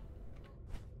 Hello.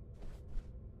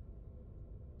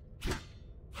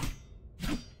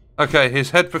 Okay, his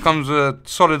head becomes a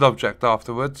solid object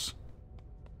afterwards.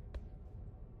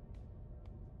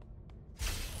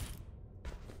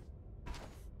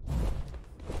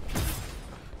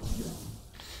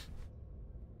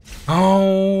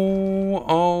 Oh.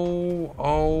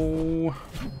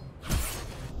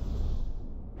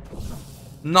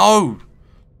 No!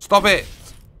 Stop it!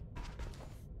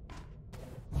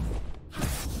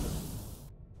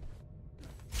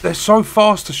 They're so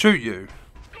fast to shoot you.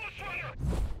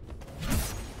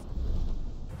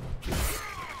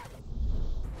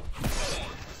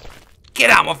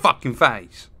 Get out of my fucking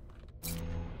face!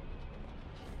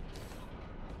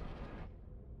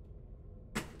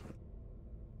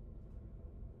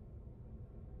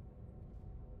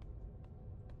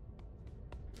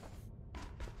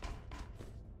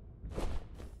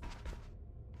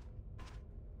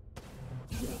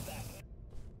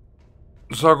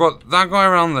 So I've got that guy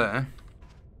around there.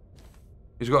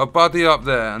 He's got a buddy up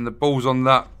there, and the ball's on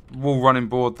that wall running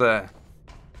board there.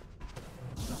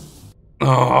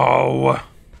 Oh!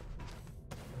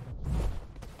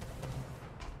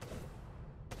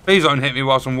 Please don't hit me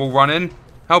whilst I'm wall running.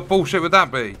 How bullshit would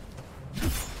that be?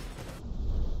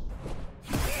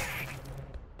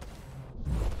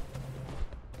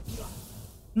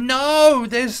 No!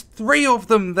 There's 3 of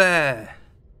them there!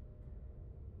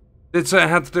 Did say it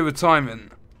had to do with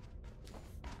timing.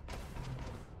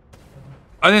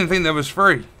 I didn't think there was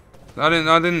 3. I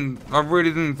really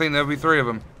didn't think there'd be 3 of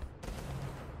them.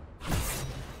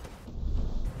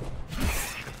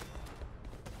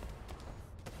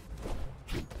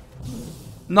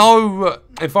 No!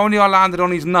 If only I landed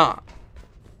on his nut.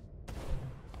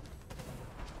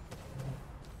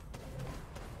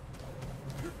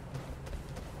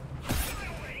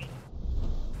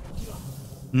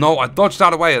 No, I dodged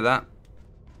out of the way of that.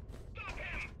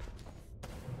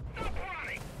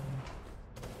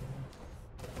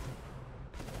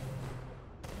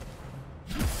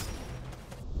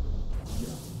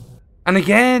 And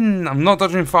again, I'm not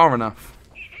dodging far enough.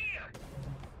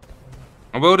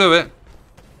 I will do it.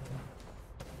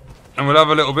 And we'll have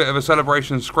a little bit of a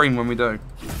celebration scream when we do.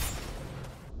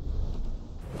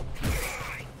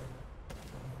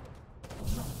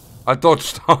 I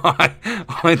dodged.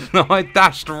 I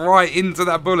dashed right into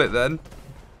that bullet then.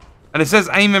 And it says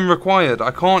aiming required.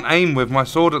 I can't aim with my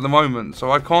sword at the moment,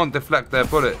 so I can't deflect their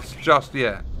bullets just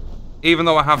yet. Even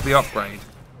though I have the upgrade.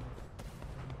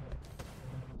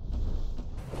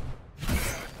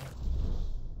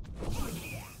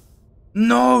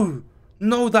 No!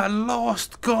 No, that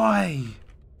last guy!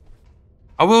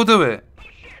 I will do it.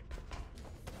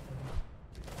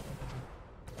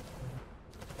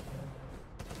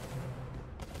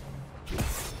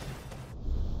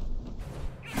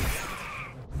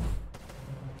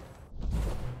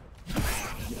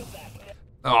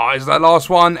 Oh, it's that last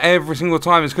one every single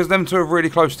time. It's because them two are really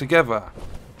close together.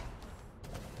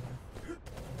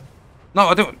 No,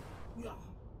 I don't.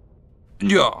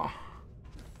 Yeah.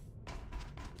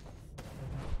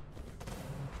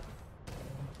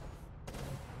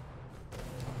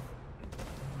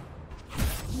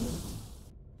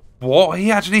 What?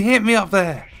 He actually hit me up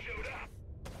there.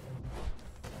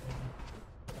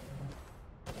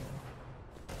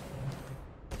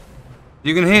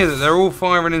 You can hear that they're all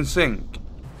firing in sync.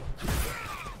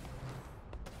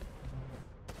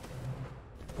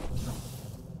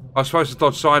 I was supposed to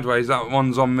dodge sideways. That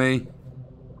one's on me.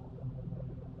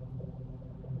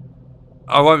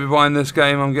 I won't be buying this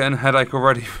game. I'm getting a headache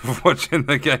already for watching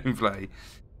the gameplay.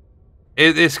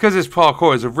 It's because it's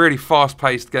parkour. It's a really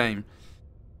fast-paced game.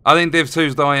 I think Div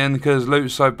 2's dying because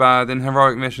loot's so bad. In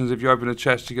heroic missions, if you open a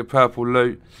chest, you get purple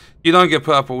loot. You don't get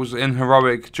purples in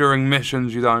heroic. During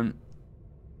missions, you don't.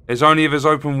 It's only if it's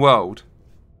open world.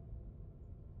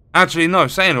 Actually, no,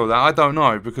 saying all that, I don't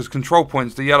know. Because control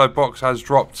points, the yellow box has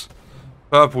dropped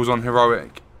purples on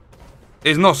heroic.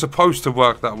 It's not supposed to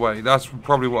work that way. That's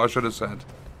probably what I should have said.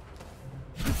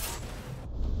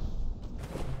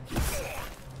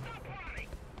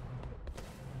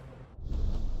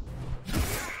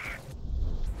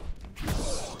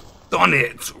 Done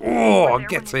it! Oh,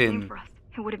 get in.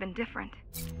 It would have been different.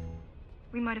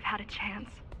 We might have had a chance.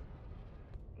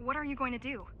 What are you going to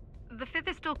do? The fifth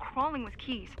is still crawling with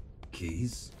keys.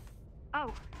 Keys?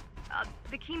 Oh,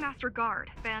 the Keymaster Guard,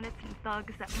 bandits and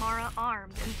thugs that Mara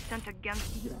armed and sent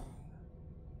against...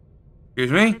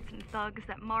 Excuse me? Bandits and thugs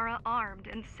that Mara armed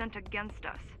and sent against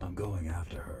us. I'm going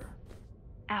after her.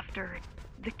 After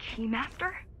the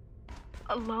Keymaster?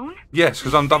 Alone? Yes,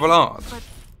 because I'm double R'd. But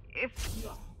if...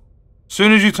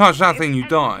 Soon as you touch that thing, you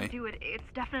die. Do it, it's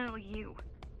definitely you.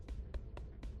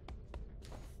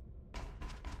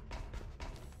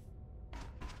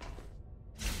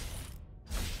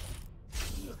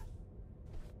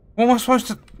 What am I supposed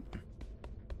to...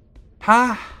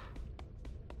 Huh?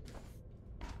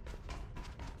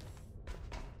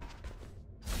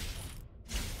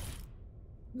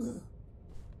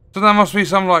 So that must be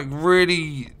some, like,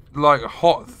 really, like,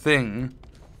 hot thing.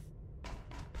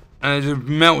 And it just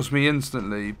melts me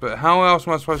instantly. But how else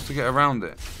am I supposed to get around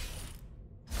it?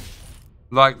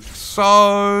 Like,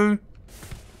 so...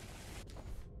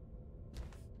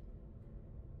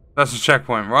 That's a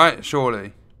checkpoint, right?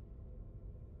 Surely.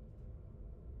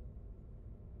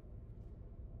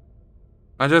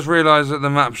 I just realised that the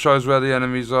map shows where the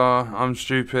enemies are. I'm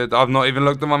stupid. I've not even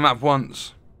looked at my map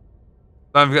once.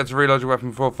 Don't forget to reload your weapon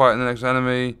before fighting the next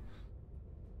enemy.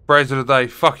 Phrase of the day,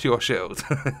 fuck your shield.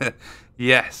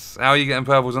 Yes. How are you getting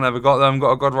purples? I never got them.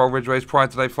 Got a God Roll Ridge Race Pride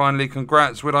today finally.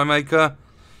 Congrats, Widowmaker.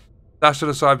 Dash to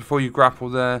the side before you grapple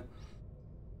there.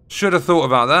 Should have thought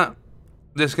about that.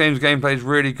 This game's gameplay is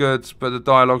really good, but the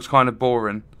dialogue's kind of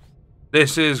boring.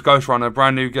 This is Ghostrunner,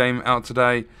 brand new game out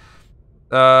today.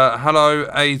 Hello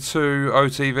A2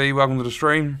 OTV, welcome to the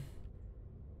stream.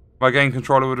 My game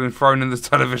controller would have been thrown in the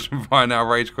television by now,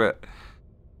 rage quit.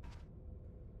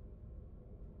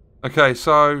 Okay,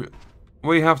 so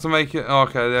we have to make it.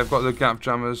 Okay, they've got the gap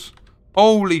jammers.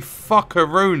 Holy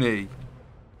fuckaroony.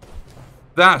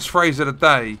 That's phrase of the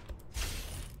day.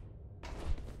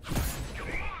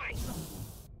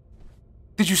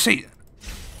 Did you see?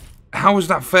 How was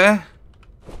that fair?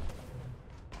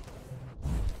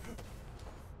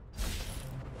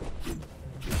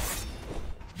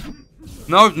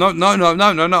 No, no, no, no,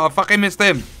 no, no, no. I fucking missed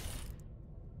him.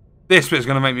 This bit's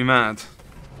gonna make me mad.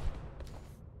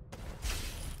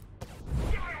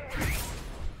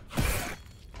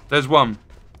 There's one.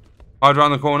 Hide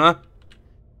around the corner.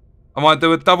 I might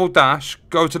do a double dash,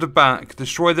 go to the back,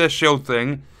 destroy their shield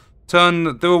thing,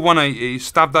 turn, do a 180,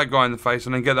 stab that guy in the face,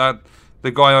 and then get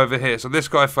the guy over here. So this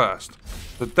guy first.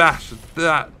 The dash,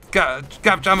 that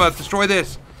gap jammer, destroy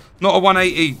this. Not a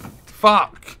 180.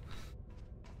 Fuck.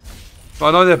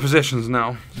 I know their positions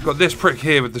now. You've got this prick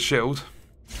here with the shield.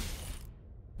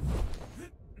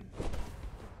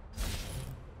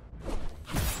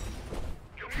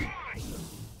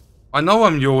 I know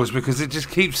I'm yours because it just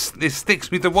keeps... It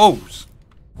sticks me to walls.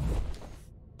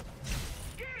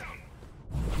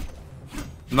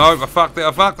 No, I fucked it,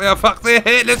 I fucked it, I fucked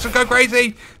it. Let's go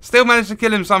crazy. Still managed to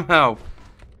kill him somehow.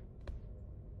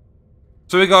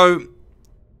 So we go...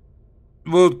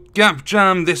 we'll gap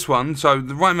jam this one. So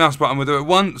the right mouse button, we'll do it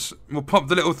once. We'll pop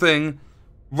the little thing,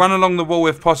 run along the wall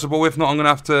if possible. If not, I'm going to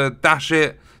have to dash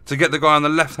it to get the guy on the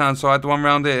left-hand side, the one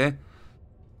round here.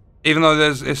 Even though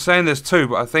it's saying there's two,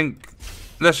 but I think...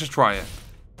 Let's just try it.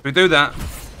 If we do that.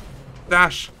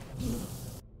 Dash.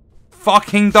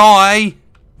 Fucking die!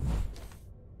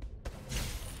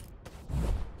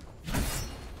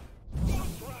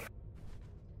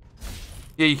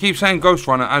 Yeah, you keep saying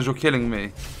Ghostrunner as you're killing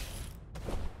me.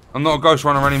 I'm not a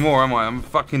Ghostrunner anymore, am I? I'm a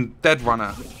fucking dead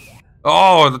runner.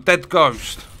 Oh, the dead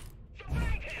ghost.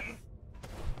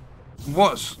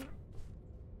 What's...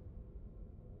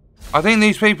 I think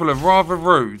these people are rather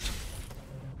rude.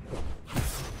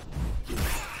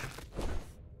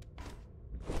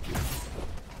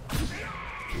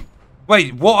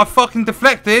 Wait, what? I fucking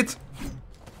deflected?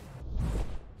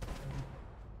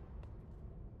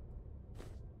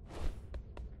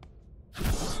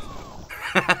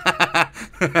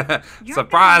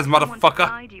 Surprise, motherfucker!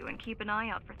 Guide you and keep an eye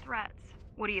out for threats.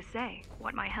 What do you say?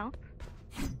 Want my help?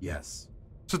 Yes.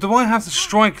 So do I have to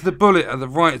strike the bullet at the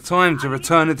right time to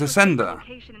return it to sender?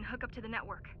 Location and hook up to the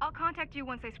network. I'll contact you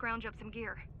once I scrounge up some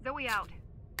gear. Zoe out.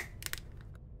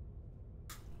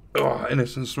 Oh,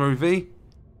 innocent smoothie.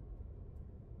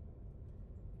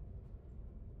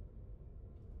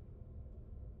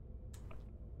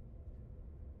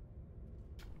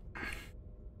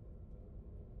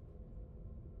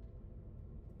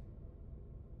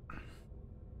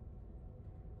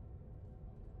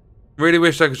 Really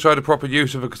wish they could show the proper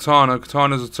use of a katana.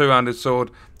 Katana's a two-handed sword.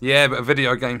 Yeah, but a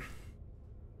video game.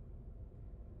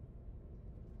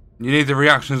 You need the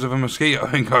reactions of a mosquito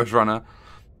in Ghostrunner.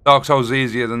 Dark Souls is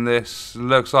easier than this.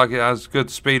 Looks like it has good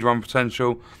speedrun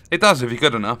potential. It does if you're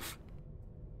good enough.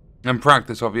 And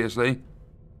practice, obviously.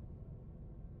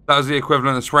 That was the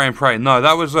equivalent of spray and pray. No,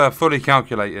 that was fully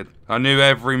calculated. I knew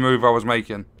every move I was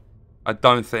making. I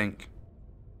don't think.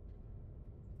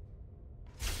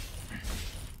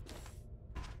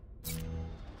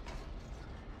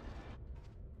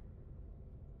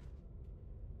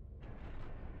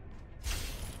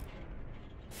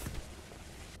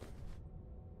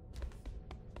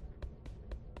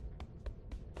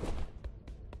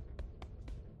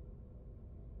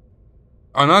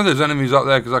 I know there's enemies up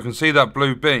there because I can see that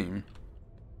blue beam.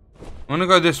 I'm going to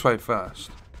go this way first.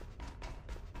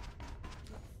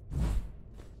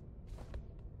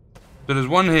 So there's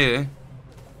one here.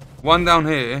 One down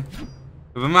here.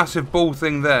 With a massive ball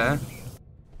thing there.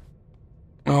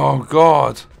 Oh,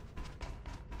 God.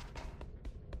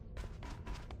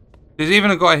 There's even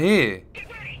a guy here.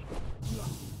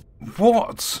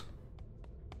 What?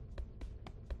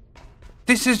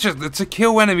 This is just... To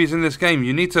kill enemies in this game,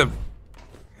 you need to...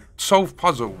 solve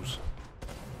puzzles.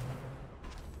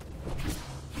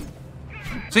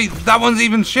 See, that one's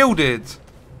even shielded.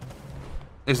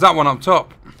 Is that one up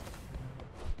top?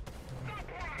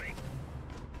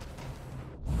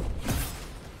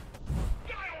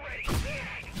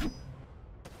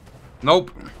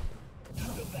 Nope.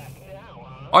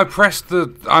 I pressed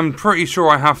the... I'm pretty sure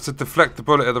I have to deflect the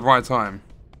bullet at the right time.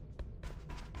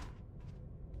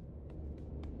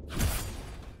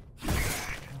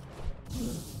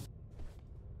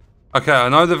 Okay, I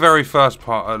know the very first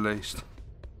part at least.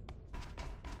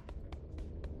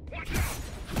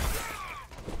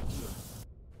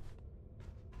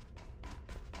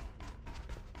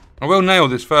 I will nail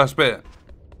this first bit.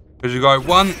 Because you go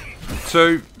 1,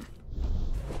 2,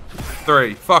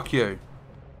 3. Fuck you.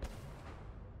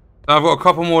 Now I've got a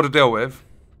couple more to deal with.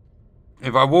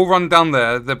 If I will run down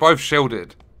there, they're both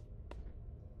shielded.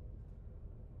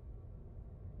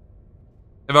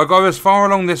 If I go as far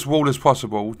along this wall as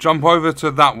possible, jump over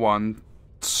to that one,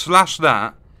 slash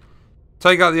that,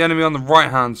 take out the enemy on the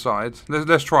right hand side.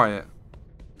 Let's try it.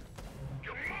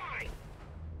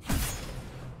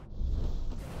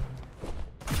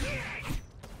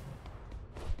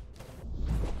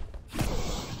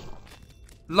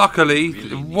 Luckily,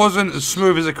 it wasn't as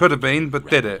smooth as it could have been, but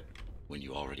did it. When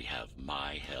you already have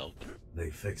my help. They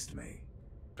fixed me.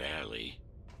 Barely.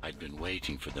 I'd been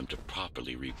waiting for them to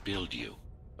properly rebuild you,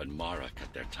 but Mara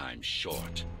cut their time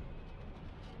short.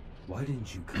 Why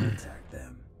didn't you contact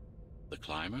them? The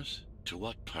climbers? To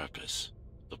what purpose?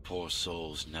 The poor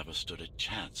souls never stood a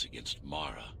chance against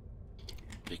Mara.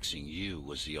 Fixing you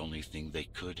was the only thing they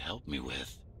could help me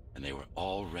with, and they were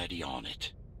already on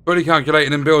it. Fully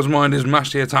calculating in Bill's mind is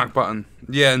mash the attack button.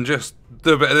 Yeah, and just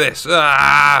do a bit of this.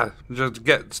 Ah! Just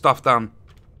get stuff done.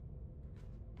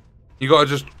 You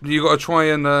gotta try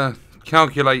and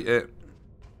calculate it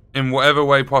in whatever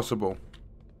way possible.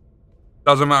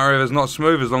 Doesn't matter if it's not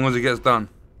smooth as long as it gets done.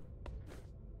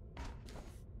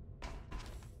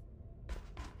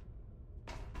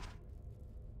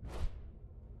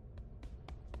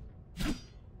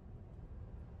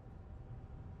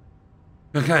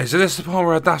 Okay, so this is the part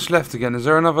where I dash left again. Is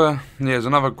there another... Yeah, there's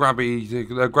another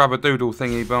grab-a-doodle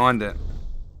thingy behind it.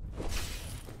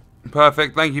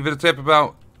 Perfect. Thank you for the tip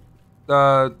about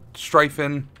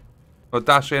strafing or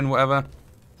dashing, whatever.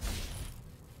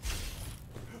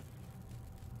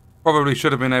 Probably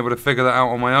should have been able to figure that out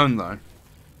on my own, though.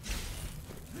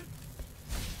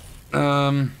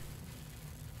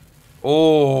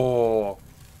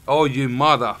 Oh, you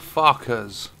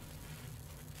motherfuckers.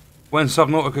 When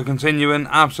Subnautica continuing?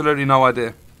 Absolutely no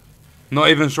idea. Not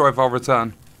even sure if I'll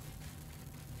return.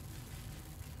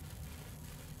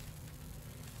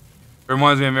 It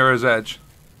reminds me of Mirror's Edge.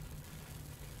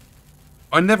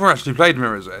 I never actually played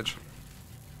Mirror's Edge.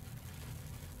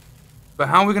 But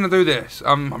how are we going to do this?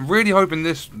 I'm really hoping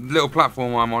this little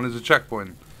platform I'm on is a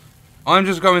checkpoint. I'm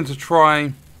just going to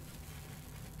try...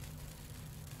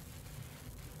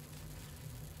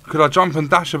 Could I jump and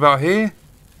dash about here?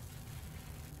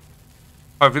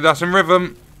 Hopefully that's in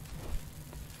rhythm.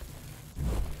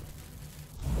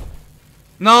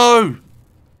 No!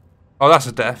 Oh, that's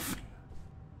a death.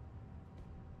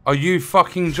 Are you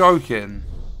fucking joking?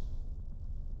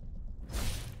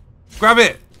 Grab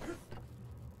it!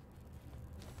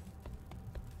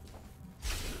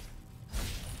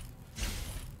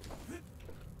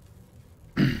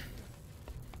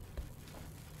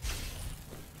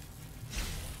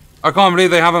 I can't believe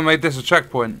they haven't made this a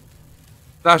checkpoint.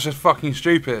 That's just fucking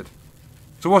stupid.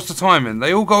 So what's the timing?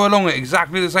 They all go along at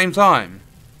exactly the same time.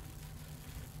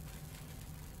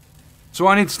 So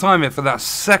I need to time it for that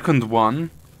second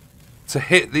one to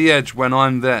hit the edge when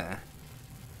I'm there.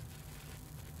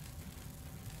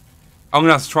 I'm going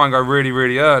to have to try and go really,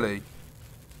 really early.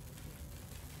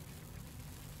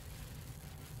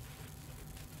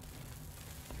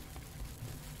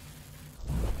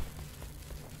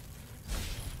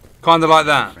 Kind of like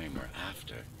that.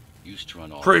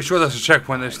 Pretty sure that's a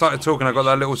checkpoint. They started talking, I got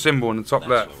that little symbol in the top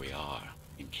left. That's where we are,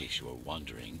 in case you were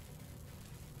wondering.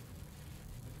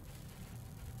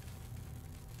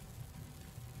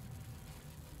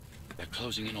 They're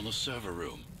closing in on the server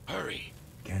room. Hurry.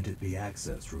 Can't it be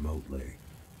accessed remotely?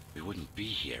 We wouldn't be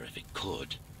here if it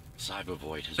could.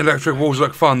 Cybervoid has Electric walls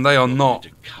look fun. They are not.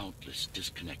 Countless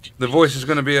disconnected The voice is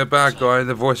going to be a bad guy.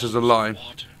 The voice is a lie.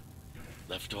 Water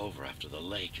left over after the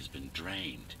lake has been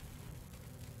drained.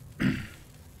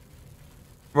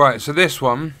 Right, so this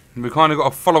one, we kind of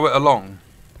got to follow it along.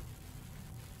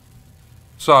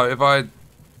 So, if I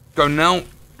go now,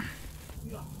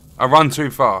 I run too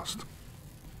fast.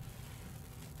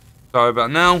 So,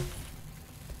 about now.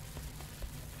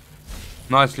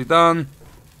 Nicely done.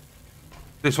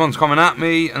 This one's coming at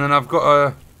me, and then I've got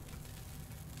a...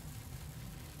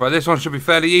 Right, this one should be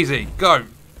fairly easy. Go.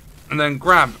 And then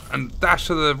grab, and dash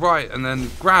to the right, and then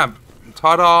grab.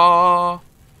 Ta-da!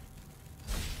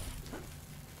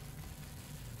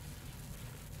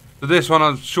 So this one,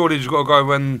 I've surely just got to go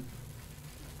when...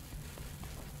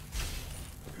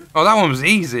 Oh, that one was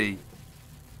easy.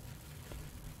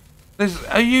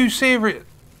 Are you serious?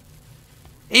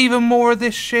 Even more of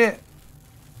this shit?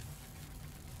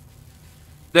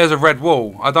 There's a red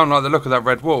wall. I don't like the look of that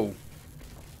red wall.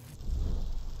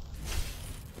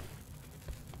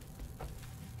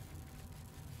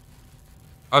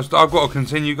 I've got to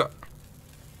continue.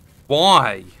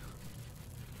 Why?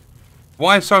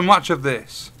 Why so much of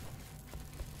this?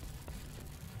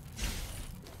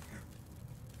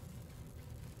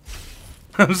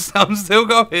 I'm still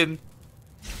going.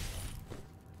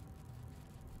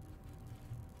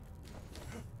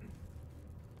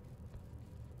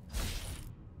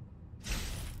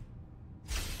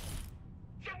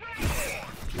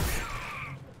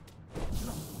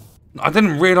 I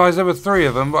didn't realise there were 3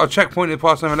 of them, but I checkpointed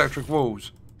past them electric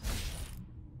walls.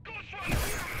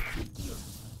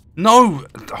 No!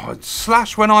 Oh,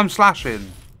 slash when I'm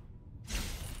slashing.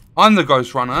 I'm the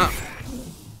Ghostrunner.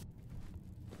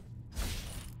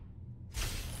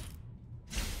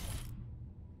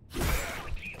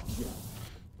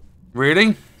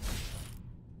 Really?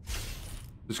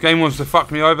 This game wants to fuck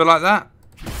me over like that?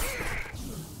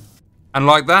 And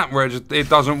like that, where it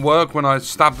doesn't work when I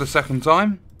stab the second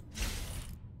time?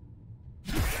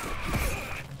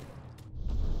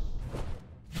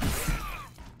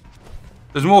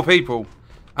 There's more people,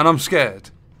 and I'm scared.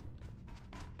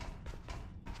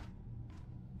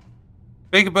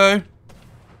 Peekaboo.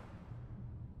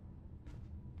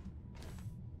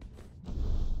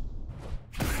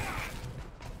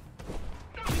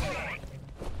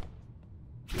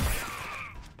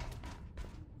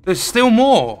 There's still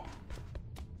more.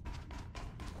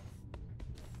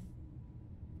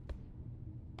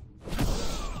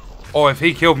 Oh, if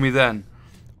he killed me then,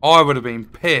 I would have been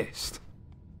pissed.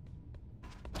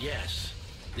 Yes,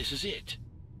 This is it.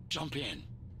 Jump in.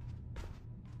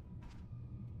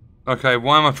 Okay,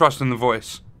 why am I trusting the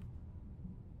voice?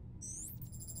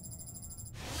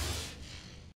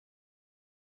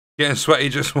 Getting sweaty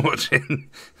just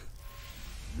watching.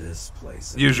 This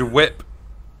place. Use your whip.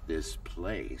 This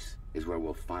place is where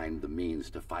we'll find the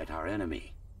means to fight our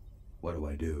enemy. What do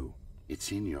I do?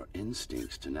 It's in your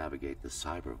instincts to navigate the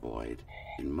cyber void.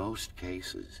 In most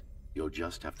cases, you'll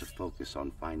just have to focus on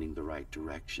finding the right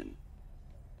direction.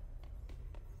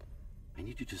 I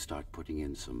need you to start putting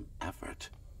in some effort.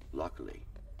 Luckily,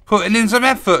 Putting in some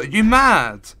effort? You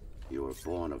mad? you were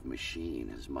born of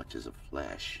machine as much as of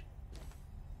flesh.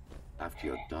 After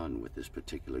you're done with this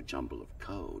particular jumble of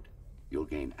code, you'll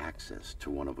gain access to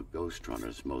one of a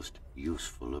Ghostrunner's most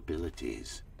useful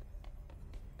abilities.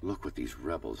 Look what these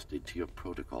rebels did to your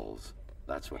protocols.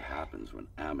 That's what happens when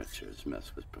amateurs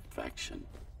mess with perfection.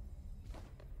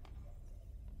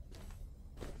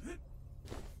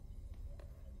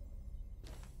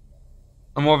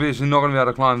 I'm obviously not going to be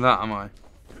able to climb that, am I?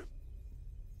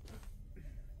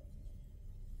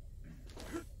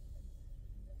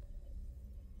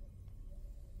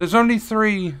 There's only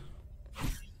 3...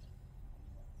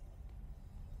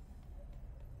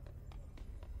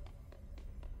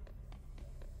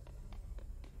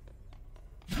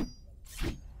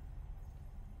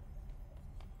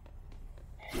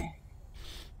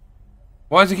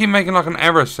 Why does it keep making like an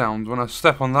error sound when I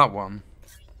step on that one?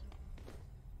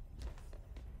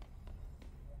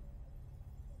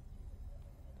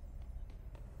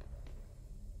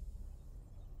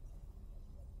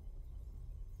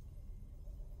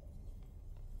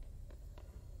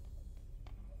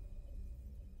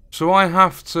 So I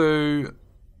have to...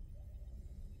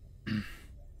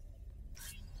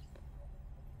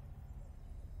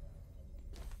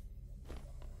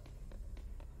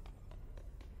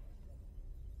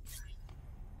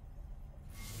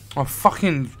 Oh,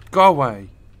 fucking go away.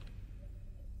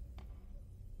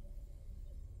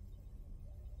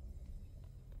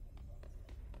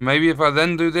 Maybe if I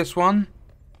then do this one?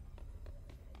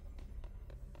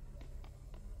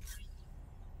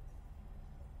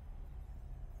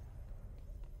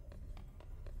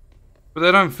 But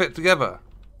they don't fit together.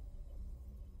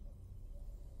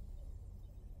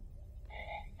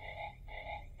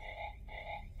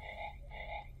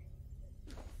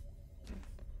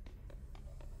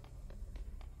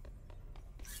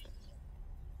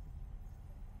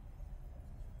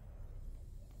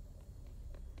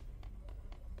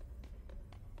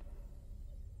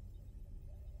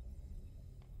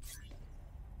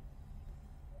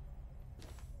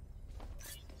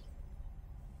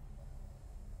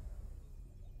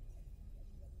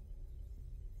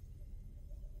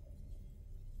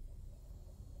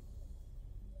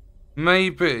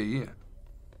 Maybe...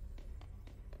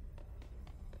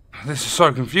 This is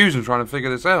so confusing trying to figure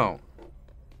this out.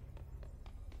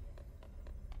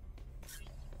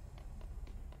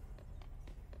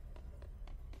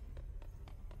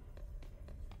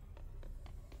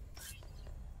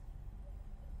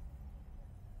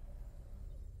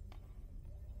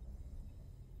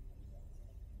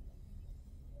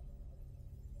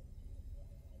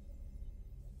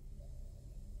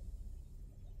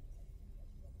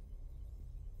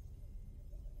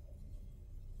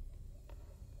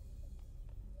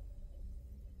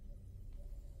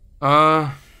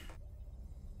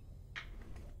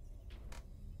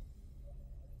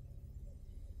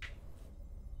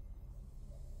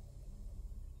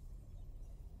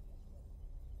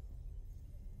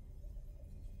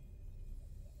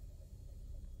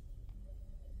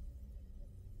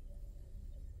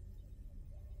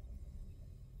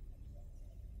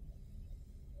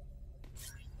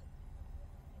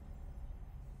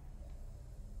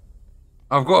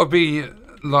 I've got to be,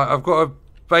 like, I've got to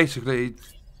basically,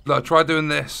 like, try doing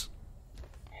this.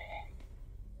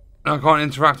 I can't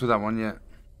interact with that one yet.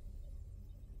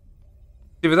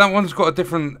 Yeah, but that one's got a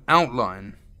different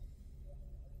outline.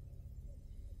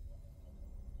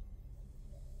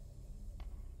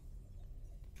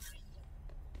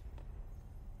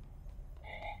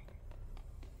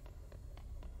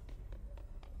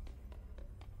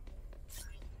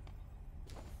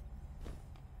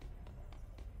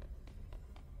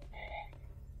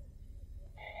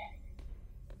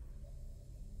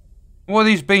 What are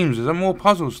these beams? Is there more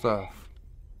puzzle stuff?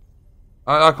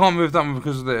 I can't move that one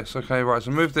because of this. Okay, right,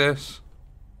 so move this.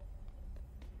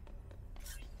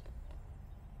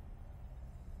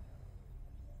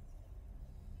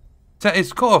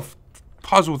 It's got a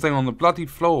puzzle thing on the bloody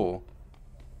floor.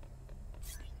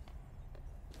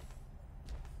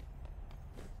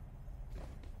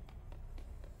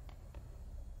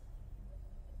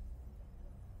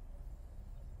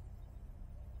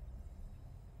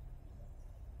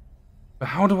 But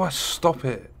how do I stop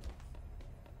it?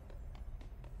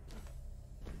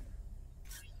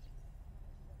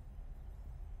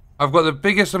 I've got the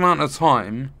biggest amount of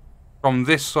time from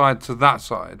this side to that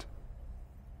side.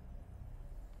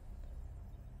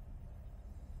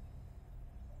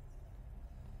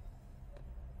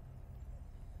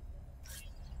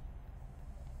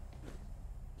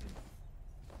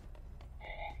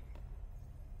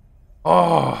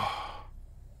 Oh.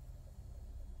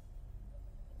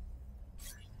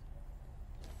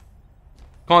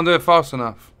 Can't do it fast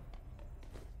enough.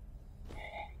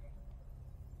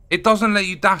 It doesn't let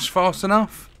you dash fast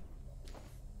enough.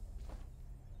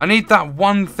 I need that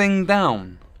one thing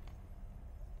down.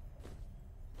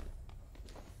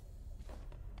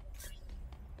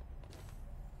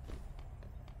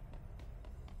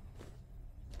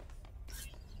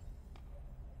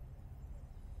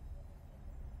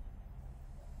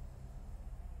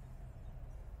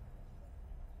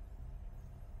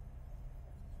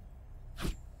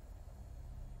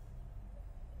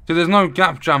 See, there's no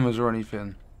gap jammers or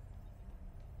anything.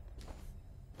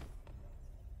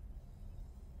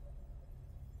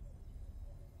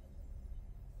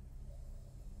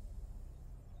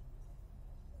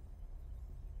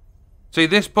 See,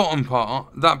 this bottom part,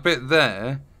 that bit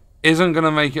there, isn't going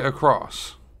to make it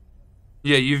across.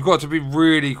 Yeah, you've got to be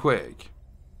really quick.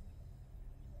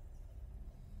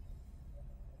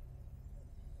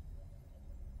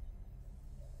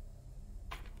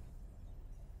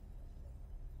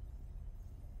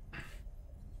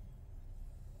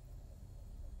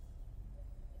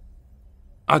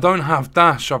 I don't have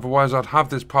dash, otherwise I'd have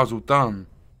this puzzle done.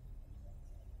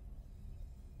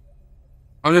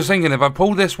 I'm just thinking, if I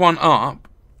pull this one up,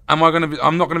 I'm not going to be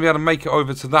able to make it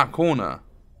over to that corner.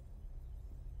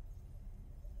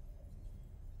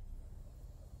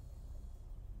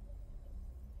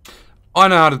 I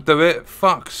know how to do it,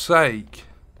 fuck's sake.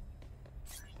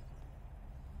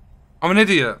 I'm an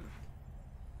idiot.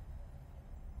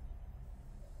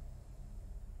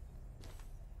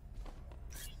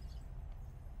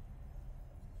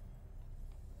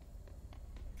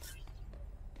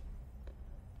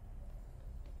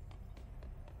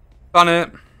 Done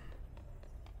it.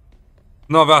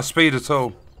 Not about speed at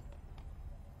all.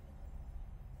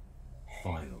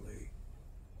 Finally.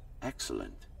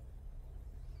 Excellent.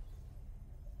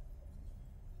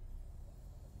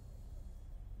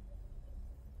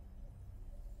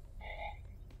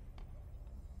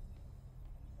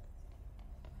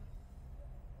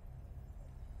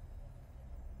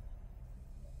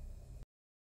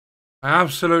 I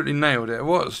absolutely nailed it.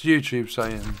 What's YouTube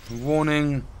saying?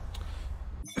 Warning.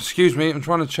 Excuse me, I'm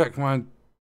trying to check my...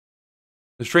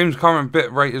 The stream's current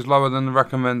bit rate is lower than the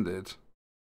recommended.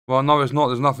 Well, no, it's not.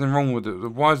 There's nothing wrong with it.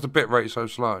 Why is the bit rate so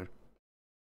slow?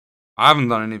 I haven't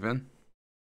done anything.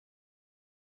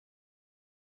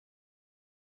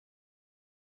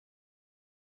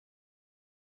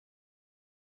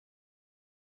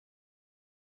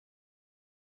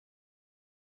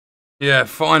 Yeah,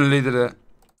 finally did it.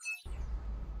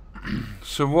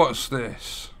 So what's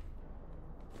this?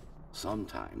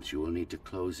 Sometimes you will need to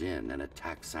close in and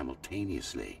attack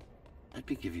simultaneously. Let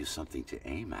me give you something to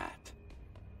aim at.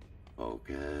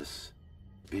 Focus.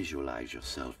 Visualize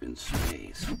yourself in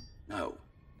space. No,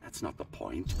 that's not the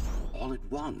point. All at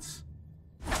once.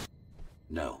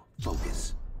 No,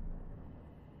 focus.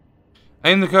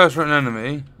 Aim the cursor at an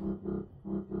enemy.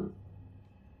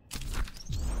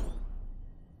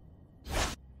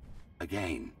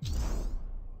 Again.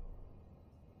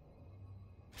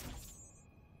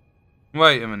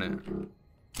 Wait a minute.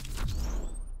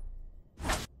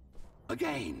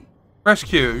 Again. Press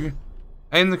Q.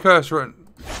 Aim the cursor at...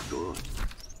 Good.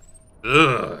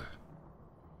 Ugh.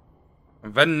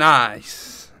 Very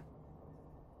nice.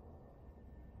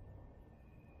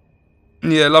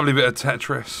 Yeah, lovely bit of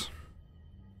Tetris.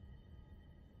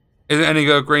 Is it any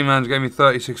good? Green Man's gave me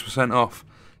 36% off.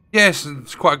 Yes,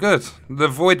 it's quite good. The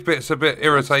void bit's a bit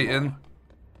irritating.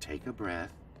 Take a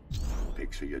breath.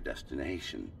 Picture your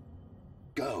destination.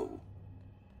 Go.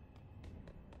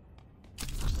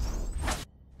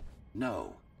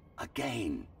 No.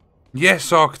 Again.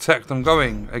 Yes, Architect, I'm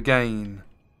going again.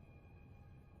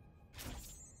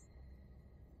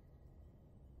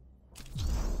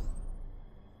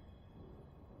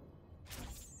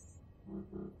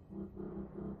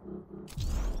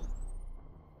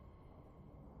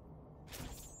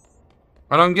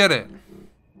 I don't get it.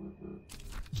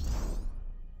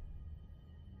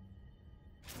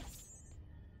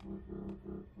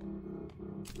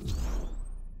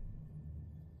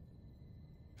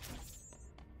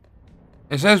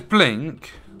 It says blink,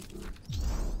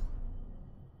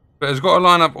 but it's got to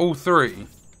line up all three.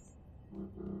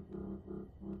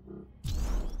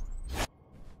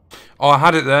 Oh, I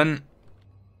had it then.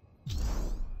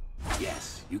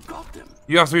 Yes, you got them.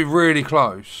 You have to be really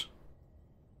close.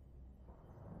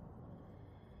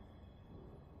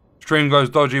 Stream goes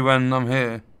dodgy when I'm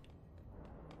here.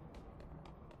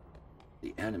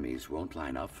 The enemies won't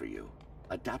line up for you.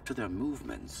 Adapt to their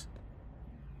movements.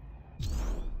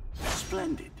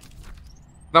 Splendid.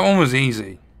 That one was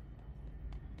easy.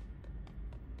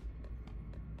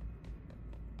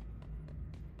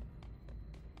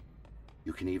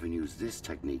 You can even use this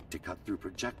technique to cut through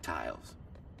projectiles.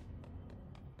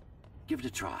 Give it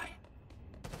a try.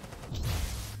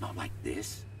 Not like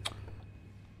this.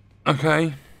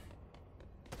 Okay.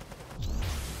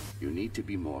 You need to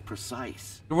be more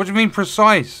precise. What do you mean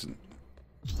precise?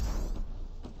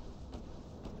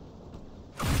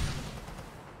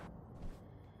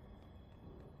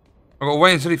 I've got to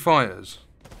wait until he fires.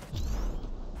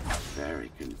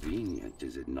 Very convenient,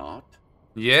 is it not?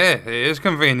 Yeah, it is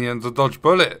convenient to dodge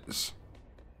bullets.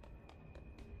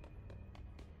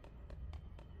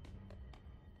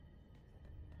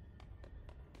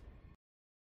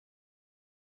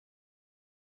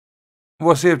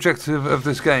 What's the objective of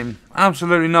this game?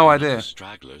 Absolutely no idea.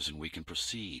 Stragglers and we can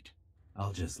proceed.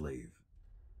 I'll just leave.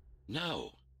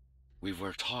 No. We've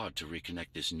worked hard to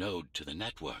reconnect this node to the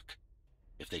network.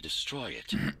 If they destroy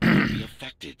it, we'll be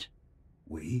affected.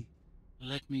 We?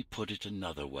 Let me put it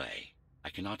another way. I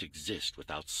cannot exist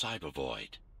without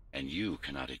Cybervoid, and you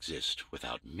cannot exist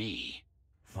without me.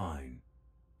 Fine.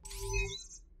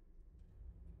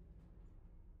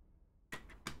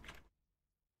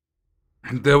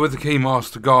 Deal with the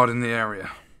Keymaster guard in the area.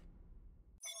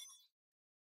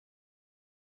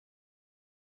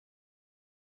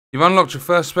 You've unlocked your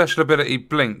first special ability,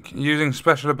 Blink. Using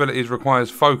special abilities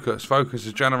requires focus. Focus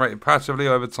is generated passively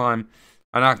over time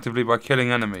and actively by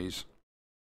killing enemies.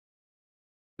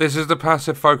 This is the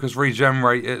passive focus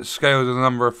regenerate. It scales the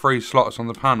number of free slots on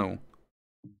the panel.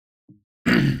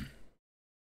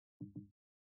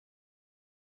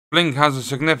 Blink has a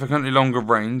significantly longer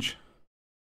range.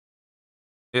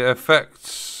 It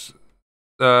affects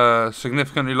a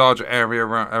significantly larger area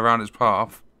around its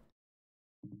path.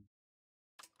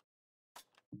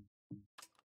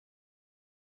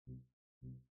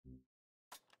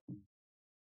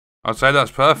 I'd say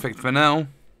that's perfect for now.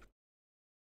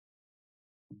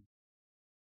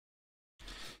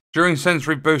 During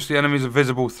sensory boost, the enemies are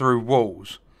visible through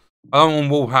walls. I don't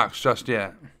want wall hacks just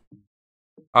yet.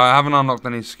 I haven't unlocked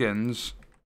any skins.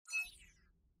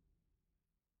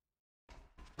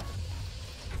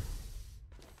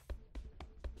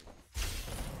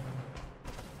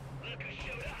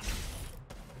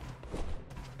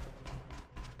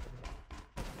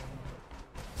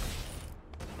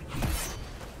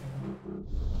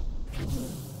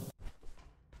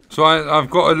 So I've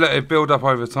got to let it build up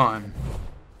over time.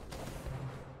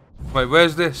 Wait,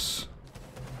 where's this?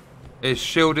 It's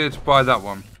shielded by that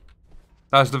one.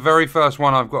 That's the very first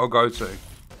one I've got to go to.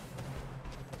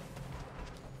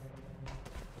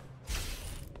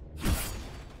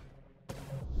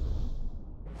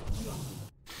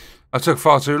 I took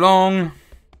far too long.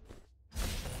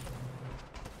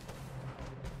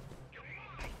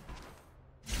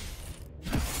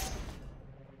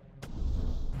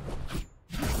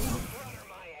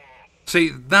 See,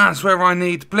 that's where I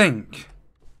need Blink.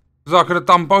 Because I could have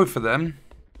done both of them.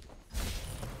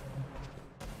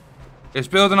 It's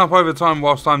building up over time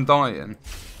whilst I'm dying.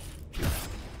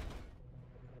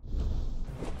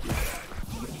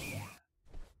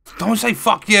 Don't say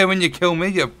fuck yeah when you kill me,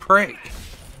 you prick.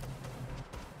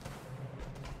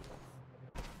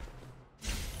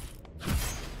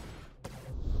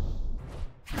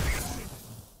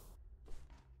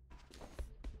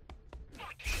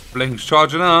 Blink's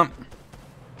charging up.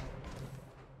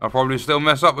 I'll probably still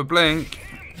mess up with Blink.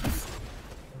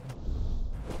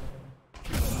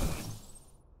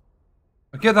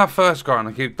 I get that first guy and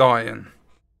I keep dying.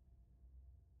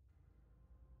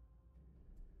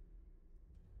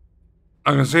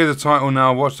 I can see the title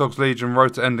now, Watch Dogs Legion,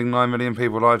 road to ending 9 million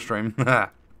people livestream.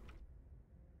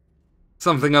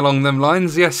 Something along them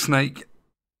lines, yes, Snake.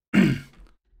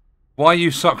 Why you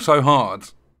suck so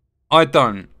hard? I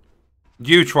don't.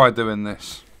 You tried doing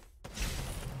this.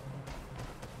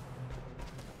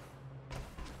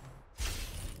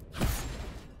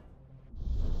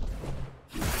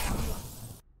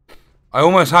 I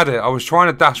almost had it. I was trying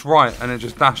to dash right and it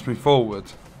just dashed me forward.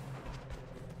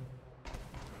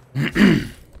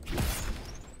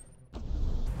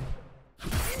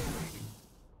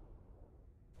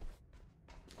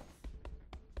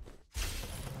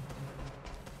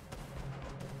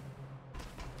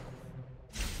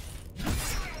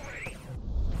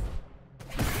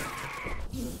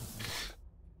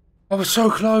 I was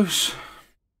so close.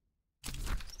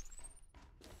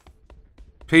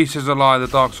 Peace is a lie, the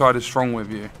dark side is strong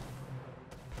with you.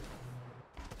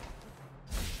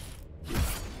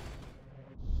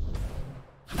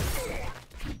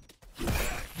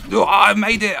 Oh, I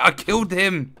made it! I killed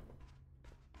him!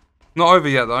 Not over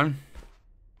yet though.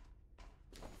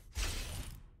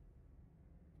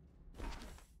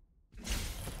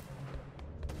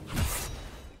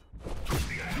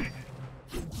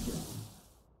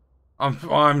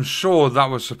 I'm sure that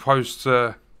was supposed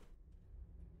to...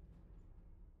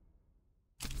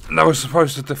 That was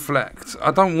supposed to deflect. I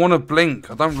don't want to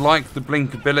blink. I don't like the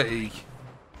blink ability.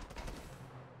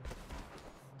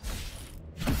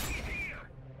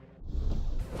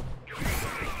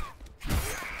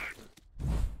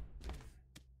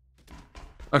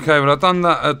 Okay, but I've done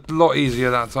that a lot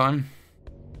easier that time.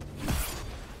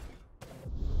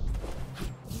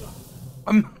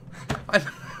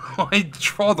 I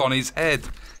trod on his head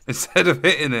instead of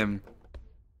hitting him.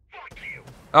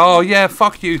 Oh yeah,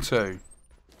 fuck you two.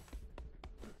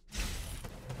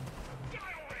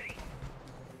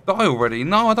 Die already?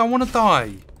 No, I don't want to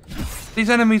die.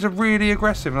 These enemies are really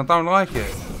aggressive and I don't like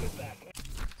it.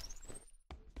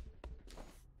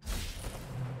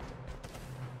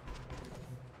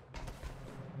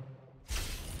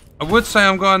 I would say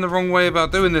I'm going the wrong way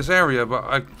about doing this area,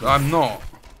 but I'm not.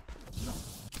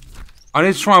 I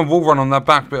need to try and wall run on that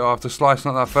back bit after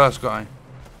slicing up that first guy.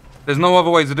 There's no other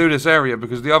way to do this area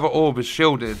because the other orb is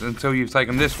shielded until you've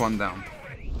taken this one down.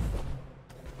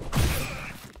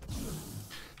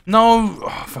 No!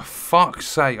 Oh, for fuck's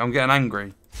sake, I'm getting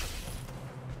angry.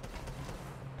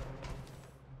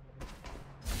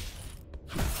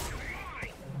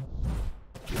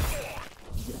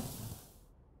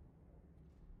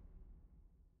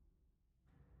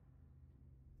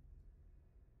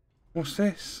 What's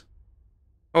this?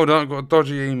 Hold on, I've got a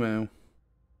dodgy email.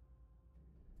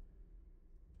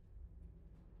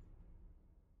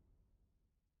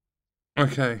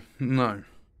 Okay, no.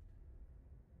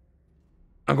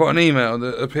 I got an email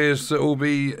that appears to all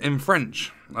be in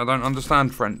French. I don't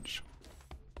understand French.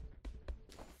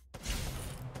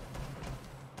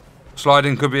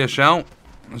 Sliding could be a shout.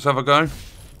 Let's have a go.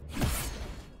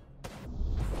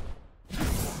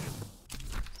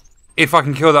 If I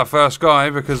can kill that first guy,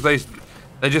 because they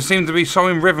just seem to be so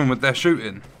in rhythm with their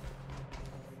shooting.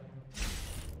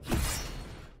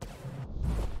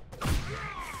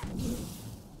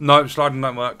 Nope, sliding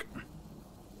don't work.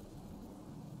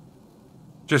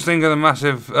 Just think of the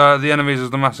massive, the enemies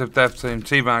as the massive death team,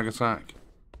 teabag attack.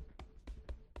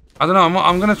 I don't know,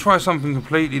 I'm going to try something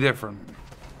completely different.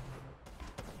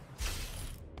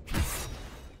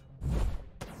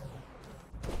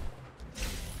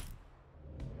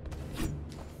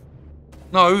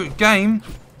 No, game.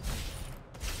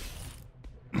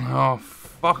 Oh,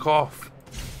 fuck off.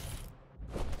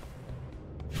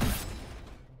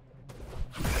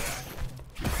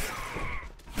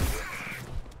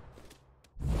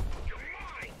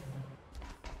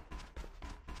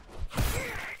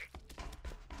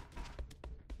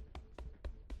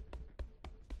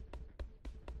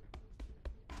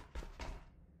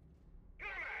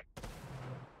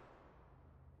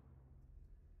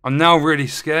 I'm now really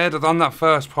scared. I've done that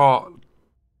first part.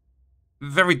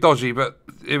 Very dodgy, but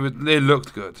it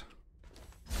looked good.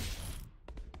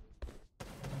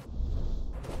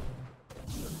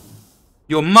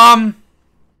 Your mum!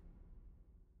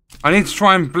 I need to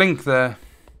try and blink there.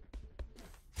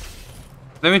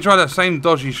 Let me try that same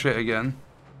dodgy shit again.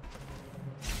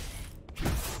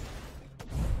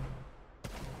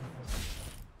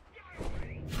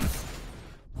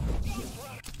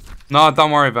 No,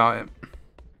 don't worry about it.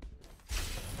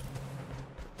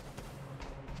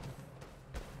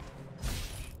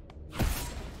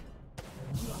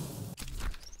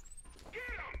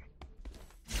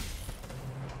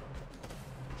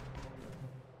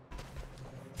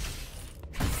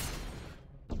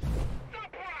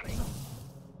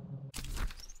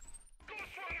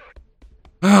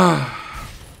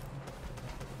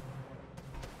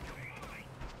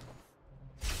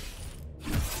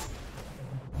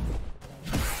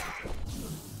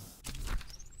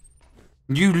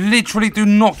 You literally do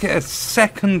not get a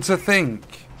second to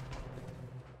think.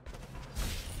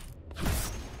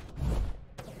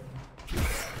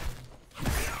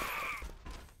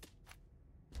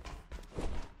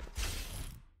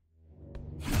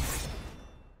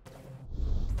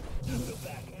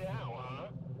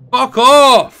 Fuck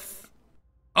off!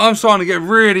 I'm starting to get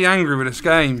really angry with this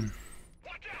game.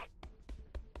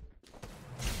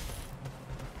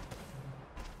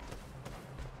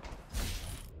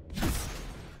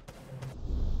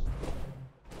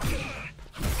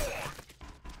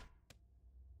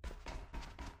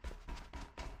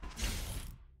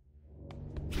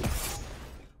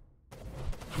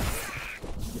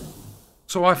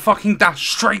 So I fucking dashed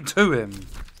straight to him.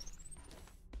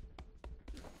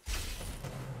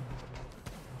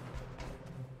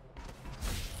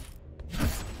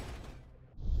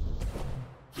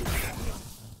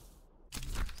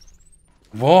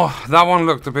 Whoa, that one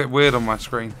looked a bit weird on my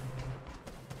screen.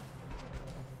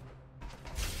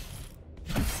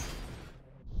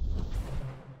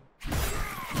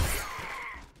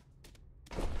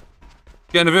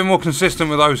 Getting a bit more consistent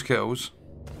with those kills.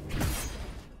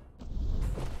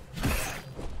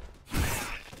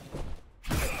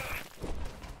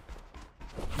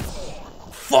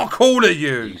 Fuck all of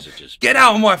you! Get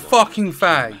out of my fucking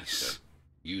face!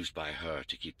 Used by her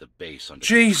to keep the base under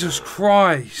Jesus control.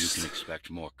 Christ! You can expect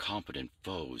more competent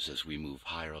foes as we move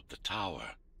higher up the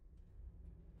tower.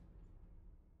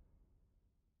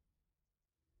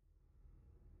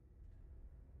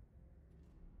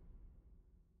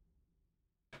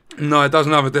 No, it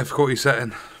doesn't have a difficulty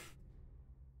setting.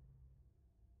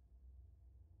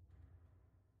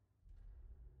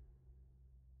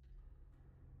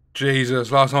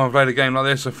 Jesus, last time I played a game like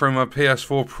this, I threw my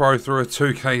PS4 Pro through a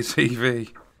 2K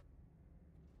TV.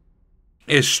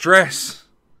 It's stress.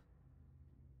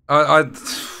 I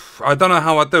don't know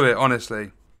how I do it,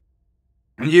 honestly.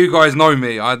 You guys know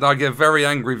me. I get very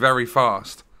angry very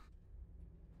fast.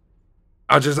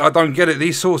 I don't get it.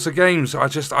 These sorts of games,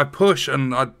 I push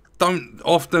and I don't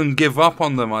often give up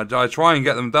on them. I try and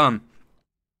get them done.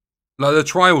 Like the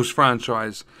Trials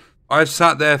franchise. I've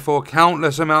sat there for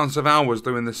countless amounts of hours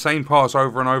doing the same parts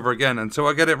over and over again until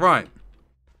I get it right.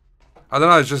 I don't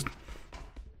know, it's just...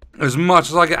 As much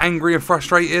as I get angry and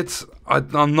frustrated, I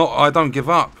don't give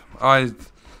up.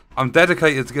 I'm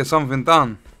dedicated to get something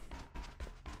done.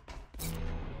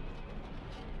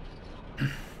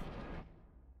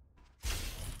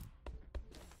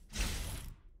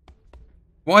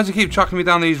 Why does he keep chucking me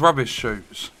down these rubbish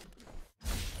chutes?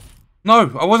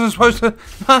 No, I wasn't supposed to...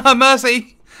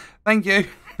 Mercy! Thank you.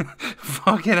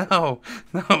 Fucking hell.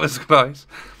 That was close.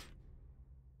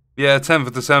 Yeah, 10th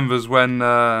of December is when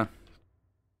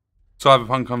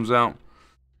Cyberpunk comes out.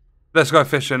 Let's go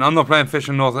fishing. I'm not playing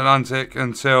Fishing North Atlantic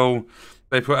until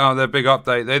they put out their big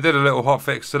update. They did a little hot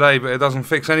fix today, but it doesn't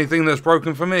fix anything that's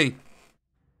broken for me.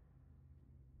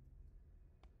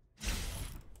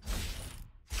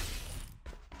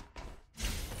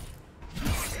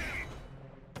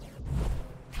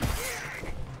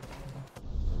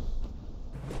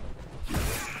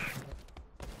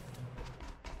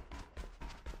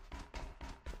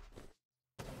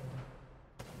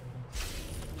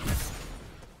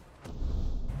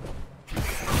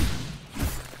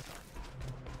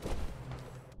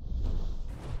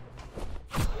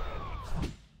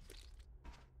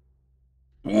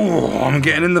 Ooh, I'm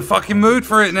getting in the fucking mood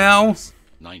for it now.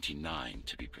 99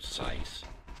 to be precise.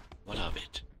 What of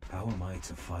it? How am I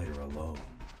to fight her alone?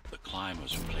 The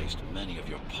climbers replaced many of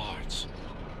your parts.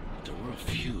 But there were a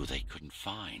few they couldn't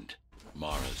find.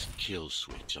 Mara's kill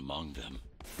switch among them,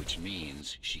 which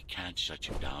means she can't shut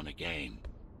you down again.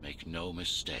 Make no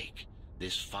mistake,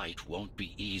 this fight won't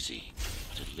be easy,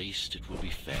 but at least it will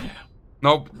be fair.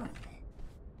 Nope.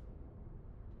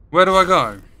 Where do I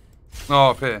go? Oh,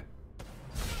 up here.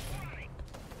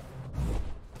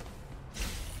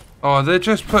 Oh, they're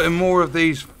just putting more of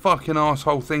these fucking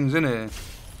asshole things in here.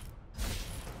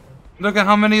 Look at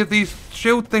how many of these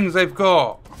shield things they've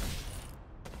got.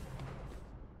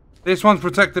 This one's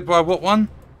protected by what one?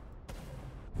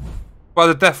 By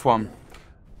the death one.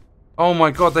 Oh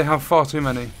my god, they have far too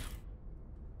many.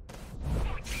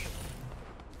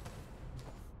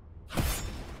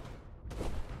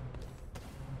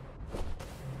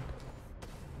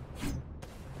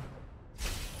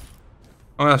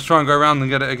 I'm going to try and go around and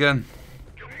get it again.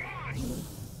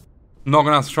 I'm not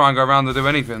going to have to try and go around to do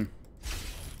anything.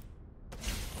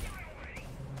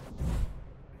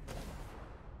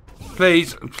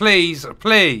 Please, please,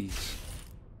 please.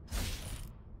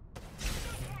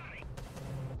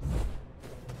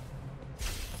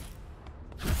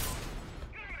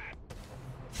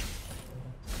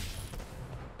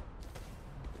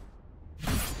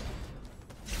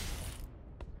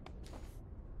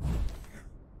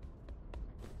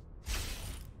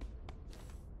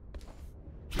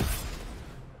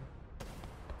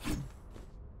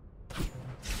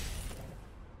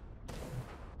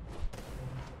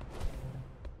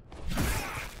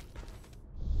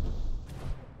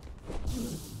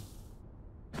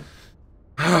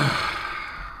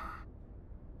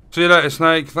 See you later,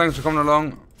 Snake. Thanks for coming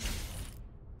along.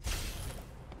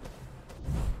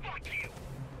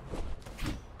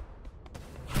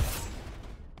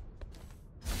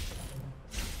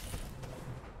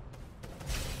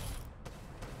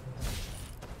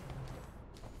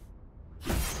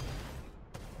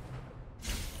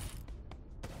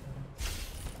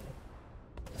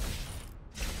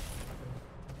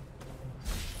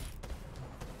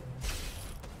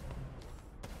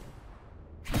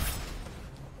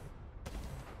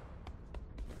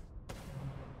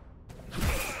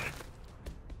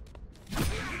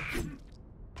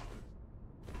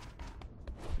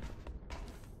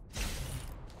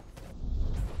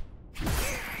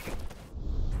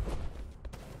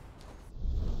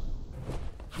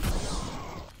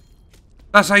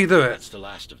 That's how you do it. That's the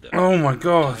last of them. Oh my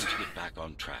god. Time to get back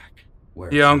on track.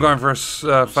 Yeah, I'm going for a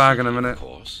fag in a minute. Of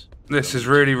course. This is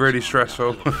really, really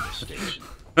stressful. Station.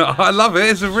 I love it.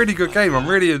 It's a really good game. I'm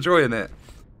really enjoying it.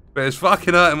 But it's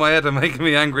fucking hurting my head and making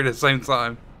me angry at the same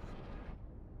time.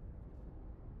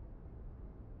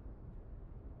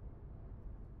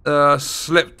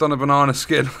 Slipped on a banana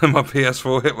skin when my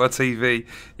PS4 hit my TV.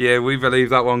 Yeah, we believe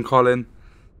that one, Colin.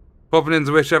 Popping in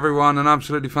to wish everyone an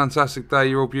absolutely fantastic day.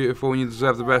 You're all beautiful and you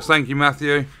deserve the best. Thank you,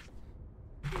 Matthew.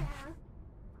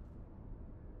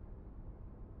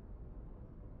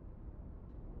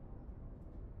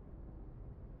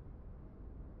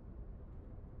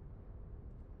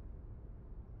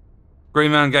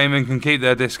 Green Man Gaming can keep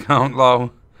their discount,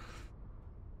 lol.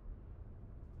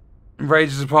 Rage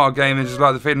is a part of gaming, just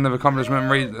like the feeling of accomplishment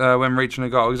when reaching a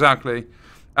goal. Exactly.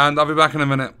 And I'll be back in a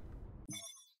minute.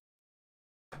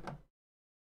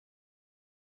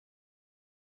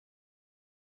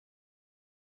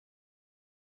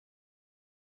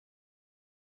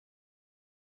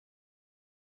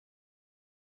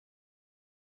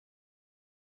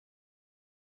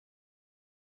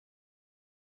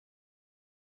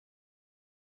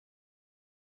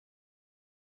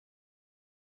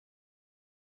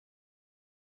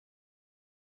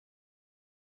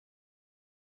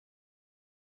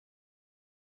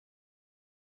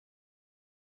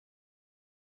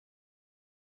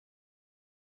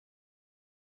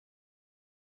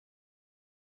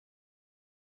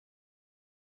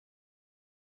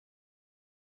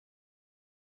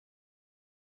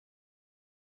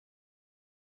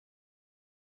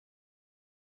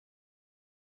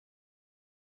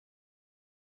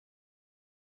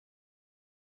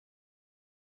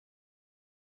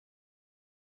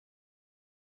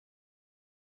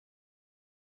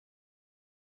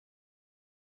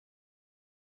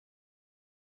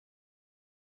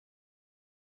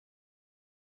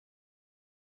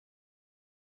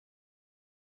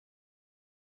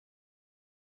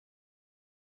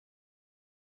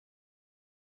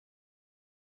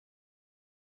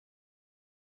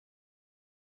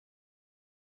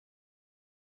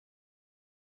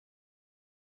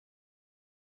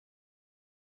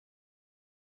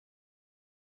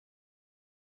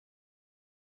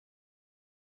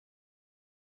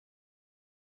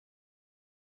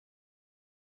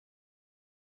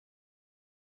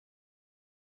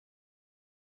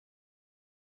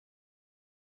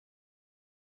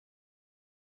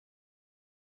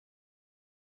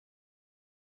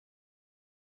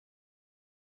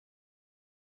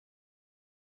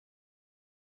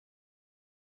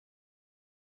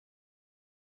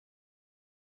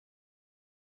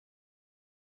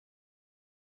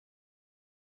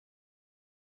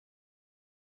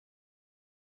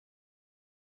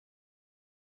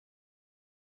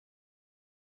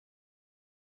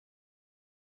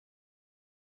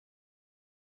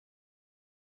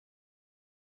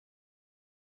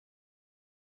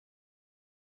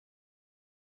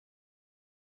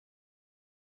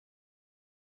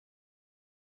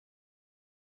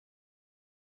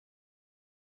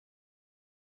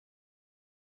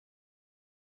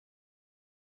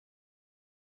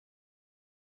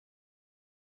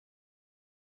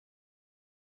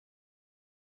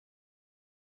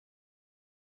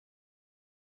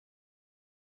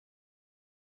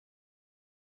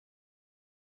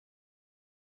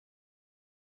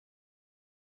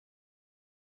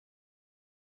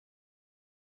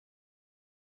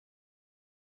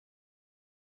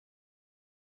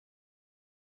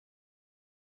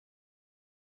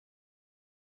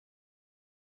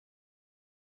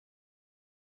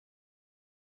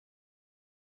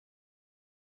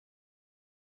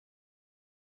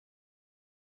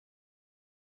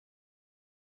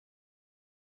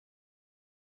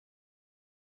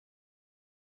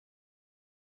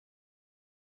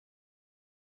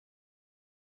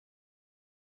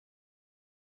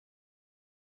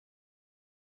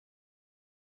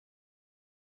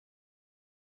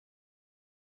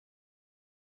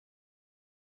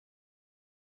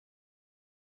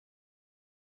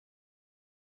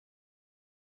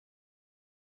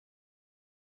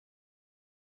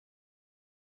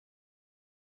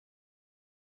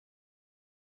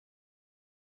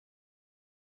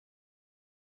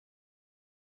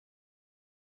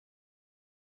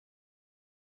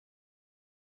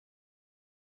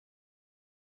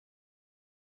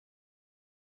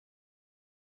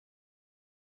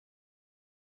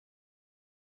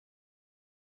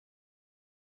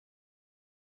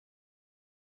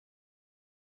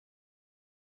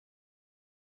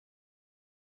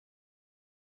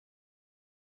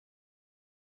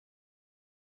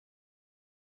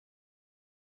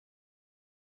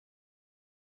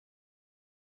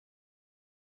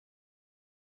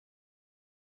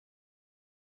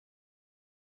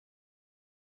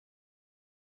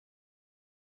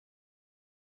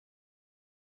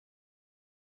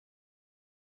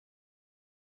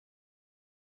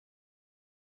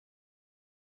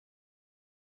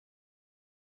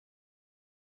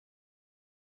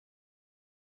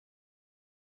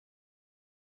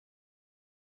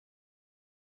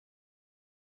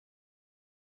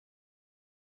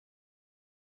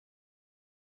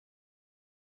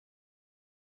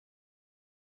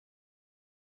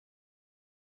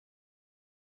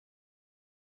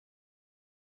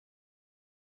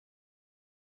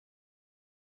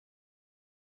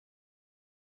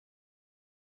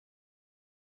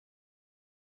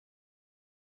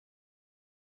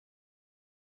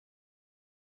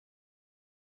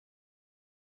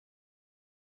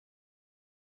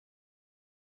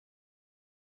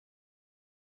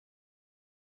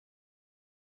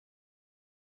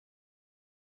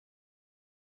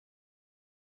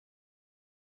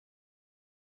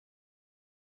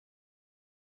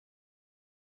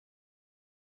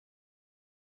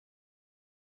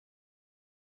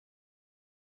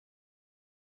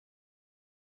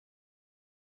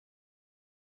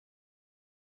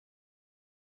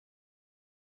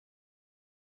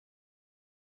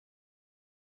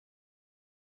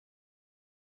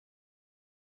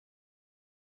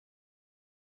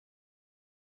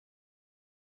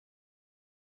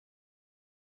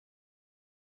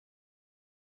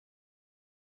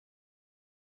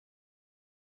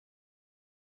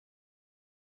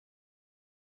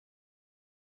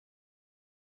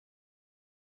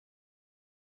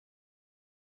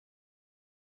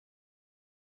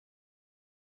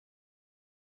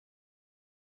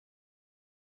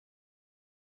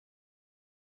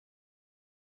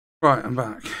 Right, I'm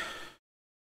back.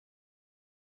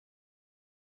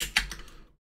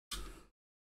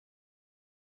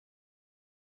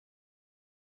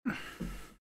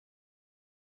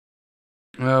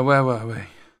 Where were we?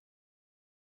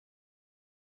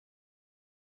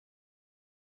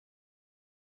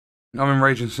 I've been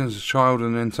raging since a child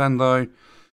on Nintendo.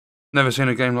 Never seen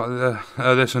a game like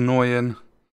this annoying.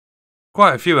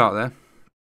 Quite a few out there.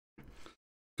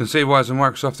 Can see why it's a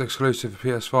Microsoft exclusive for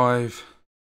PS5.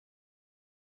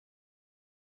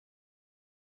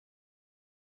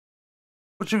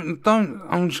 What you don't?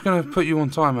 I'm just gonna put you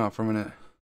on timeout for a minute.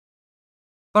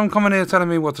 Don't come in here telling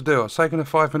me what to do. I was taking a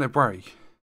 5-minute break.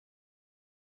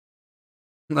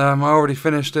 I already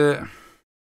finished it.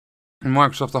 And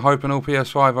Microsoft are hoping all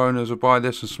PS5 owners will buy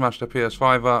this and smash their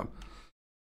PS5 up.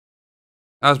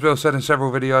 As Bill said in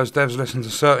several videos, devs listen to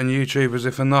certain YouTubers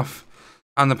if enough,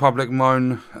 and the public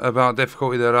moan about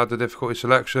difficulty, they'll add the difficulty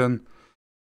selection.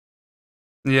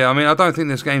 Yeah, I mean, I don't think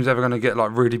this game's ever going to get,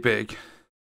 like, really big.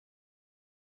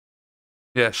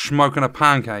 Yeah, smoking a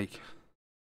pancake.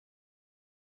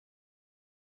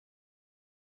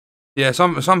 Yeah,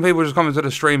 some people just come into the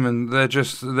stream and they're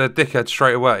dickheads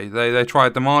straight away. They try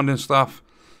demanding stuff.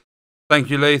 Thank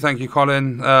you, Lee. Thank you,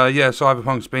 Colin. Yeah,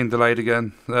 Cyberpunk's been delayed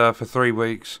again for 3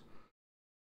 weeks.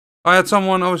 I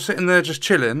was sitting there just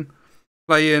chilling,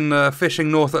 playing Fishing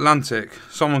North Atlantic.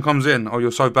 Someone comes in, oh,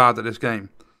 you're so bad at this game.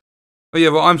 But yeah,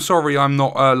 well, I'm sorry I'm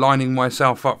not lining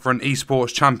myself up for an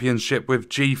esports championship with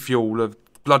G Fuel of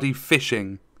bloody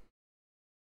fishing.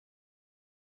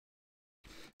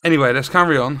 Anyway, let's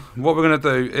carry on. What we're going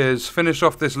to do is finish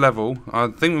off this level. I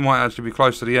think we might actually be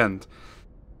close to the end.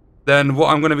 Then what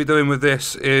I'm going to be doing with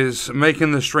this is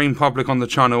making the stream public on the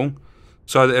channel,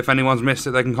 so that if anyone's missed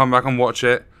it, they can come back and watch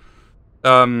it.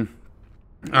 And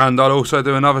I'll also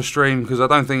do another stream, because I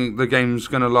don't think the game's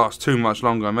going to last too much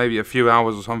longer, maybe a few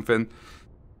hours or something.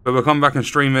 But we'll come back and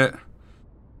stream it.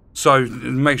 So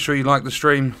make sure you like the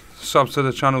stream, sub to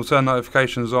the channel, turn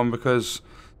notifications on, because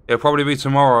it'll probably be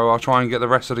tomorrow. I'll try and get the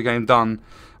rest of the game done.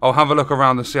 I'll have a look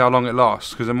around and see how long it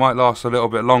lasts, because it might last a little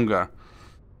bit longer.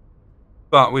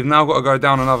 But we've now got to go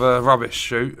down another rubbish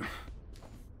chute.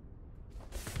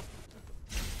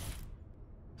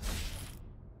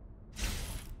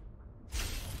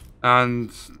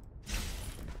 And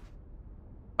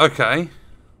okay,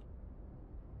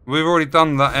 we've already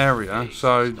done that area,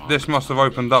 so this must have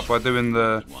opened up by doing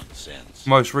the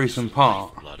most recent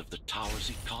part. Of the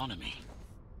tower's economy.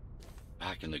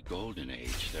 Back in the golden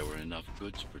age, there were enough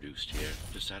goods produced here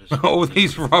to satisfy all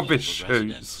these rubbish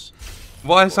chutes.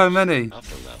 Why so many?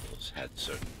 Upper levels had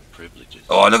certain privileges.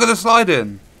 Oh, look at the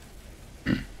slide-in.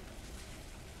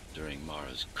 During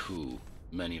Mara's coup,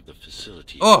 many of the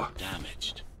facilities were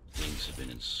damaged. Things have been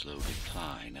in slow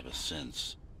decline ever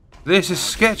since. This is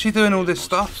sketchy doing all this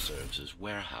stuff. Serves as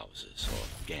warehouses or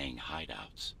gang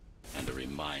hideouts, and a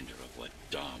reminder of what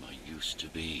Dharma used to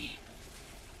be.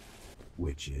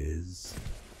 Which is?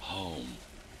 Home.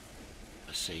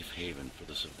 A safe haven for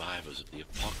the survivors of the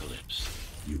apocalypse.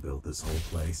 You built this whole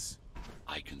place?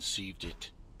 I conceived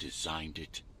it, designed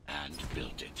it, and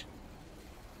built it.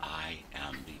 I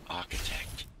am the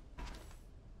architect.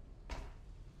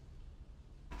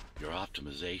 Your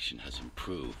optimization has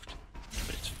improved,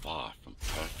 but it's far from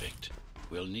perfect.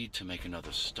 We'll need to make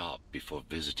another stop before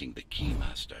visiting the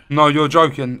Keymaster. No, you're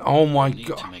joking. Oh my god. We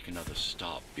need to make another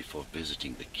stop before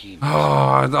visiting the Keymaster.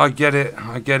 Oh, I get it.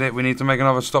 I get it. We need to make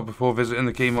another stop before visiting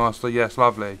the Keymaster. Yes,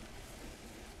 lovely.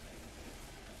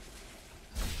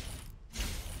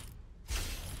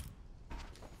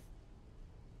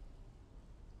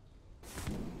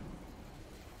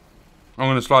 I'm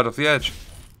going to slide off the edge.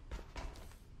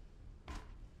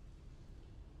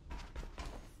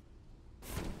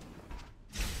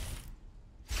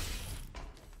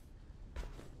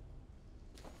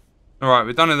 Alright,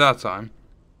 we've done it that time.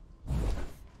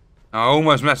 I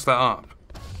almost messed that up.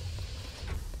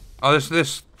 Oh,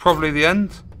 this probably the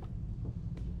end?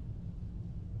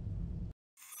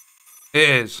 It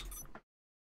is.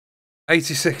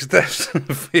 86 deaths in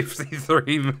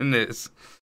 53 minutes.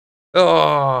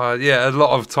 Oh, yeah, a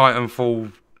lot of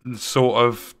Titanfall sort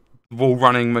of wall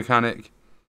running mechanic.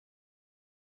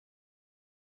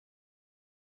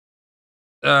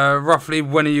 Roughly,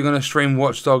 when are you going to stream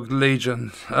Watch Dogs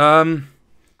Legion? At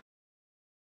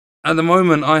the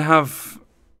moment, I have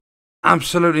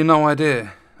absolutely no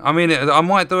idea. I mean, I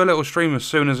might do a little stream as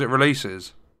soon as it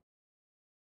releases.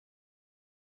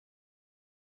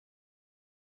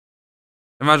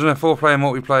 Imagine a 4-player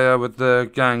multiplayer with the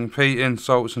gang, Pete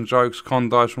insults and jokes, Con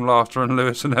dies from laughter, and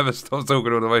Lewis never stops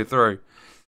talking all the way through.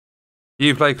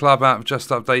 Uplay Club app just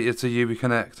updated to UB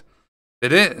Connect.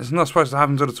 Did it? It's not supposed to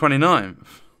happen until the 29th.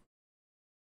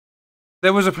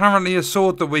 There was apparently a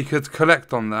sword that we could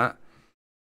collect on that.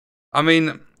 I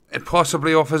mean, it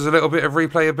possibly offers a little bit of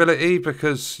replayability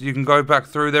because you can go back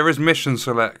through. There is mission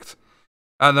select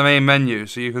at the main menu,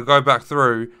 so you could go back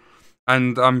through,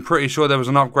 and I'm pretty sure there was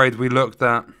an upgrade we looked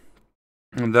at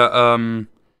that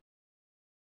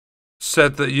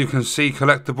said that you can see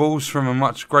collectibles from a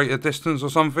much greater distance or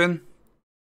something.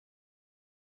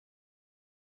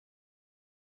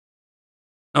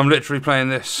 I'm literally playing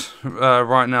this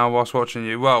right now whilst watching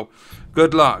you. Well,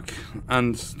 good luck,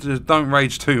 and just don't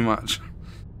rage too much.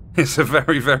 It's a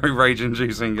very, very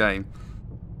rage-inducing game.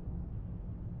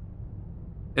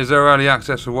 Is there early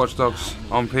access for Watch Dogs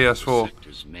on PS4?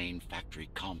 Main factory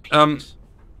complex.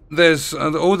 There's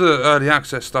all the early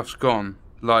access stuff's gone.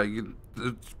 Like,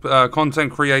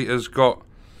 content creators got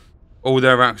all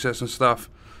their access and stuff.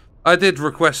 I did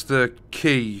request the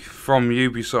key from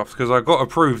Ubisoft because I got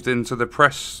approved into the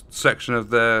press section of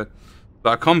their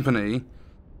company,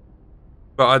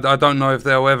 but I don't know if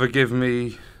they'll ever give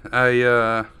me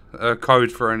a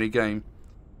code for any game.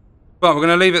 But we're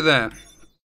going to leave it there.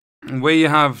 We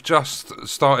have just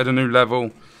started a new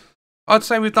level. I'd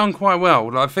say we've done quite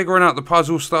well, like figuring out the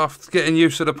puzzle stuff, getting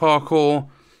used to the parkour,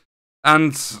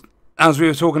 and as we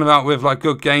were talking about with like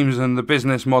good games and the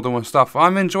business model and stuff,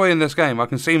 I'm enjoying this game. I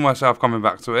can see myself coming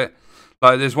back to it.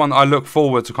 Like, there's one I look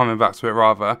forward to coming back to it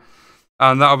rather,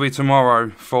 and that'll be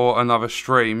tomorrow for another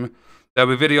stream.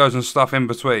 There'll be videos and stuff in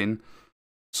between.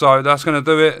 So that's going to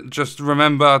do it. Just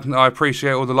remember, I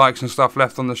appreciate all the likes and stuff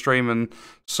left on the stream, and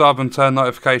sub and turn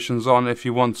notifications on if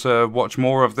you want to watch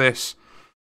more of this.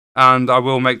 And I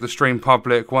will make the stream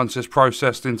public once it's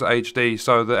processed into HD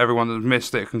so that everyone that's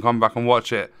missed it can come back and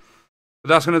watch it. But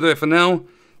that's going to do it for now.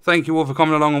 Thank you all for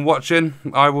coming along and watching.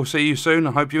 I will see you soon.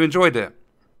 I hope you enjoyed it.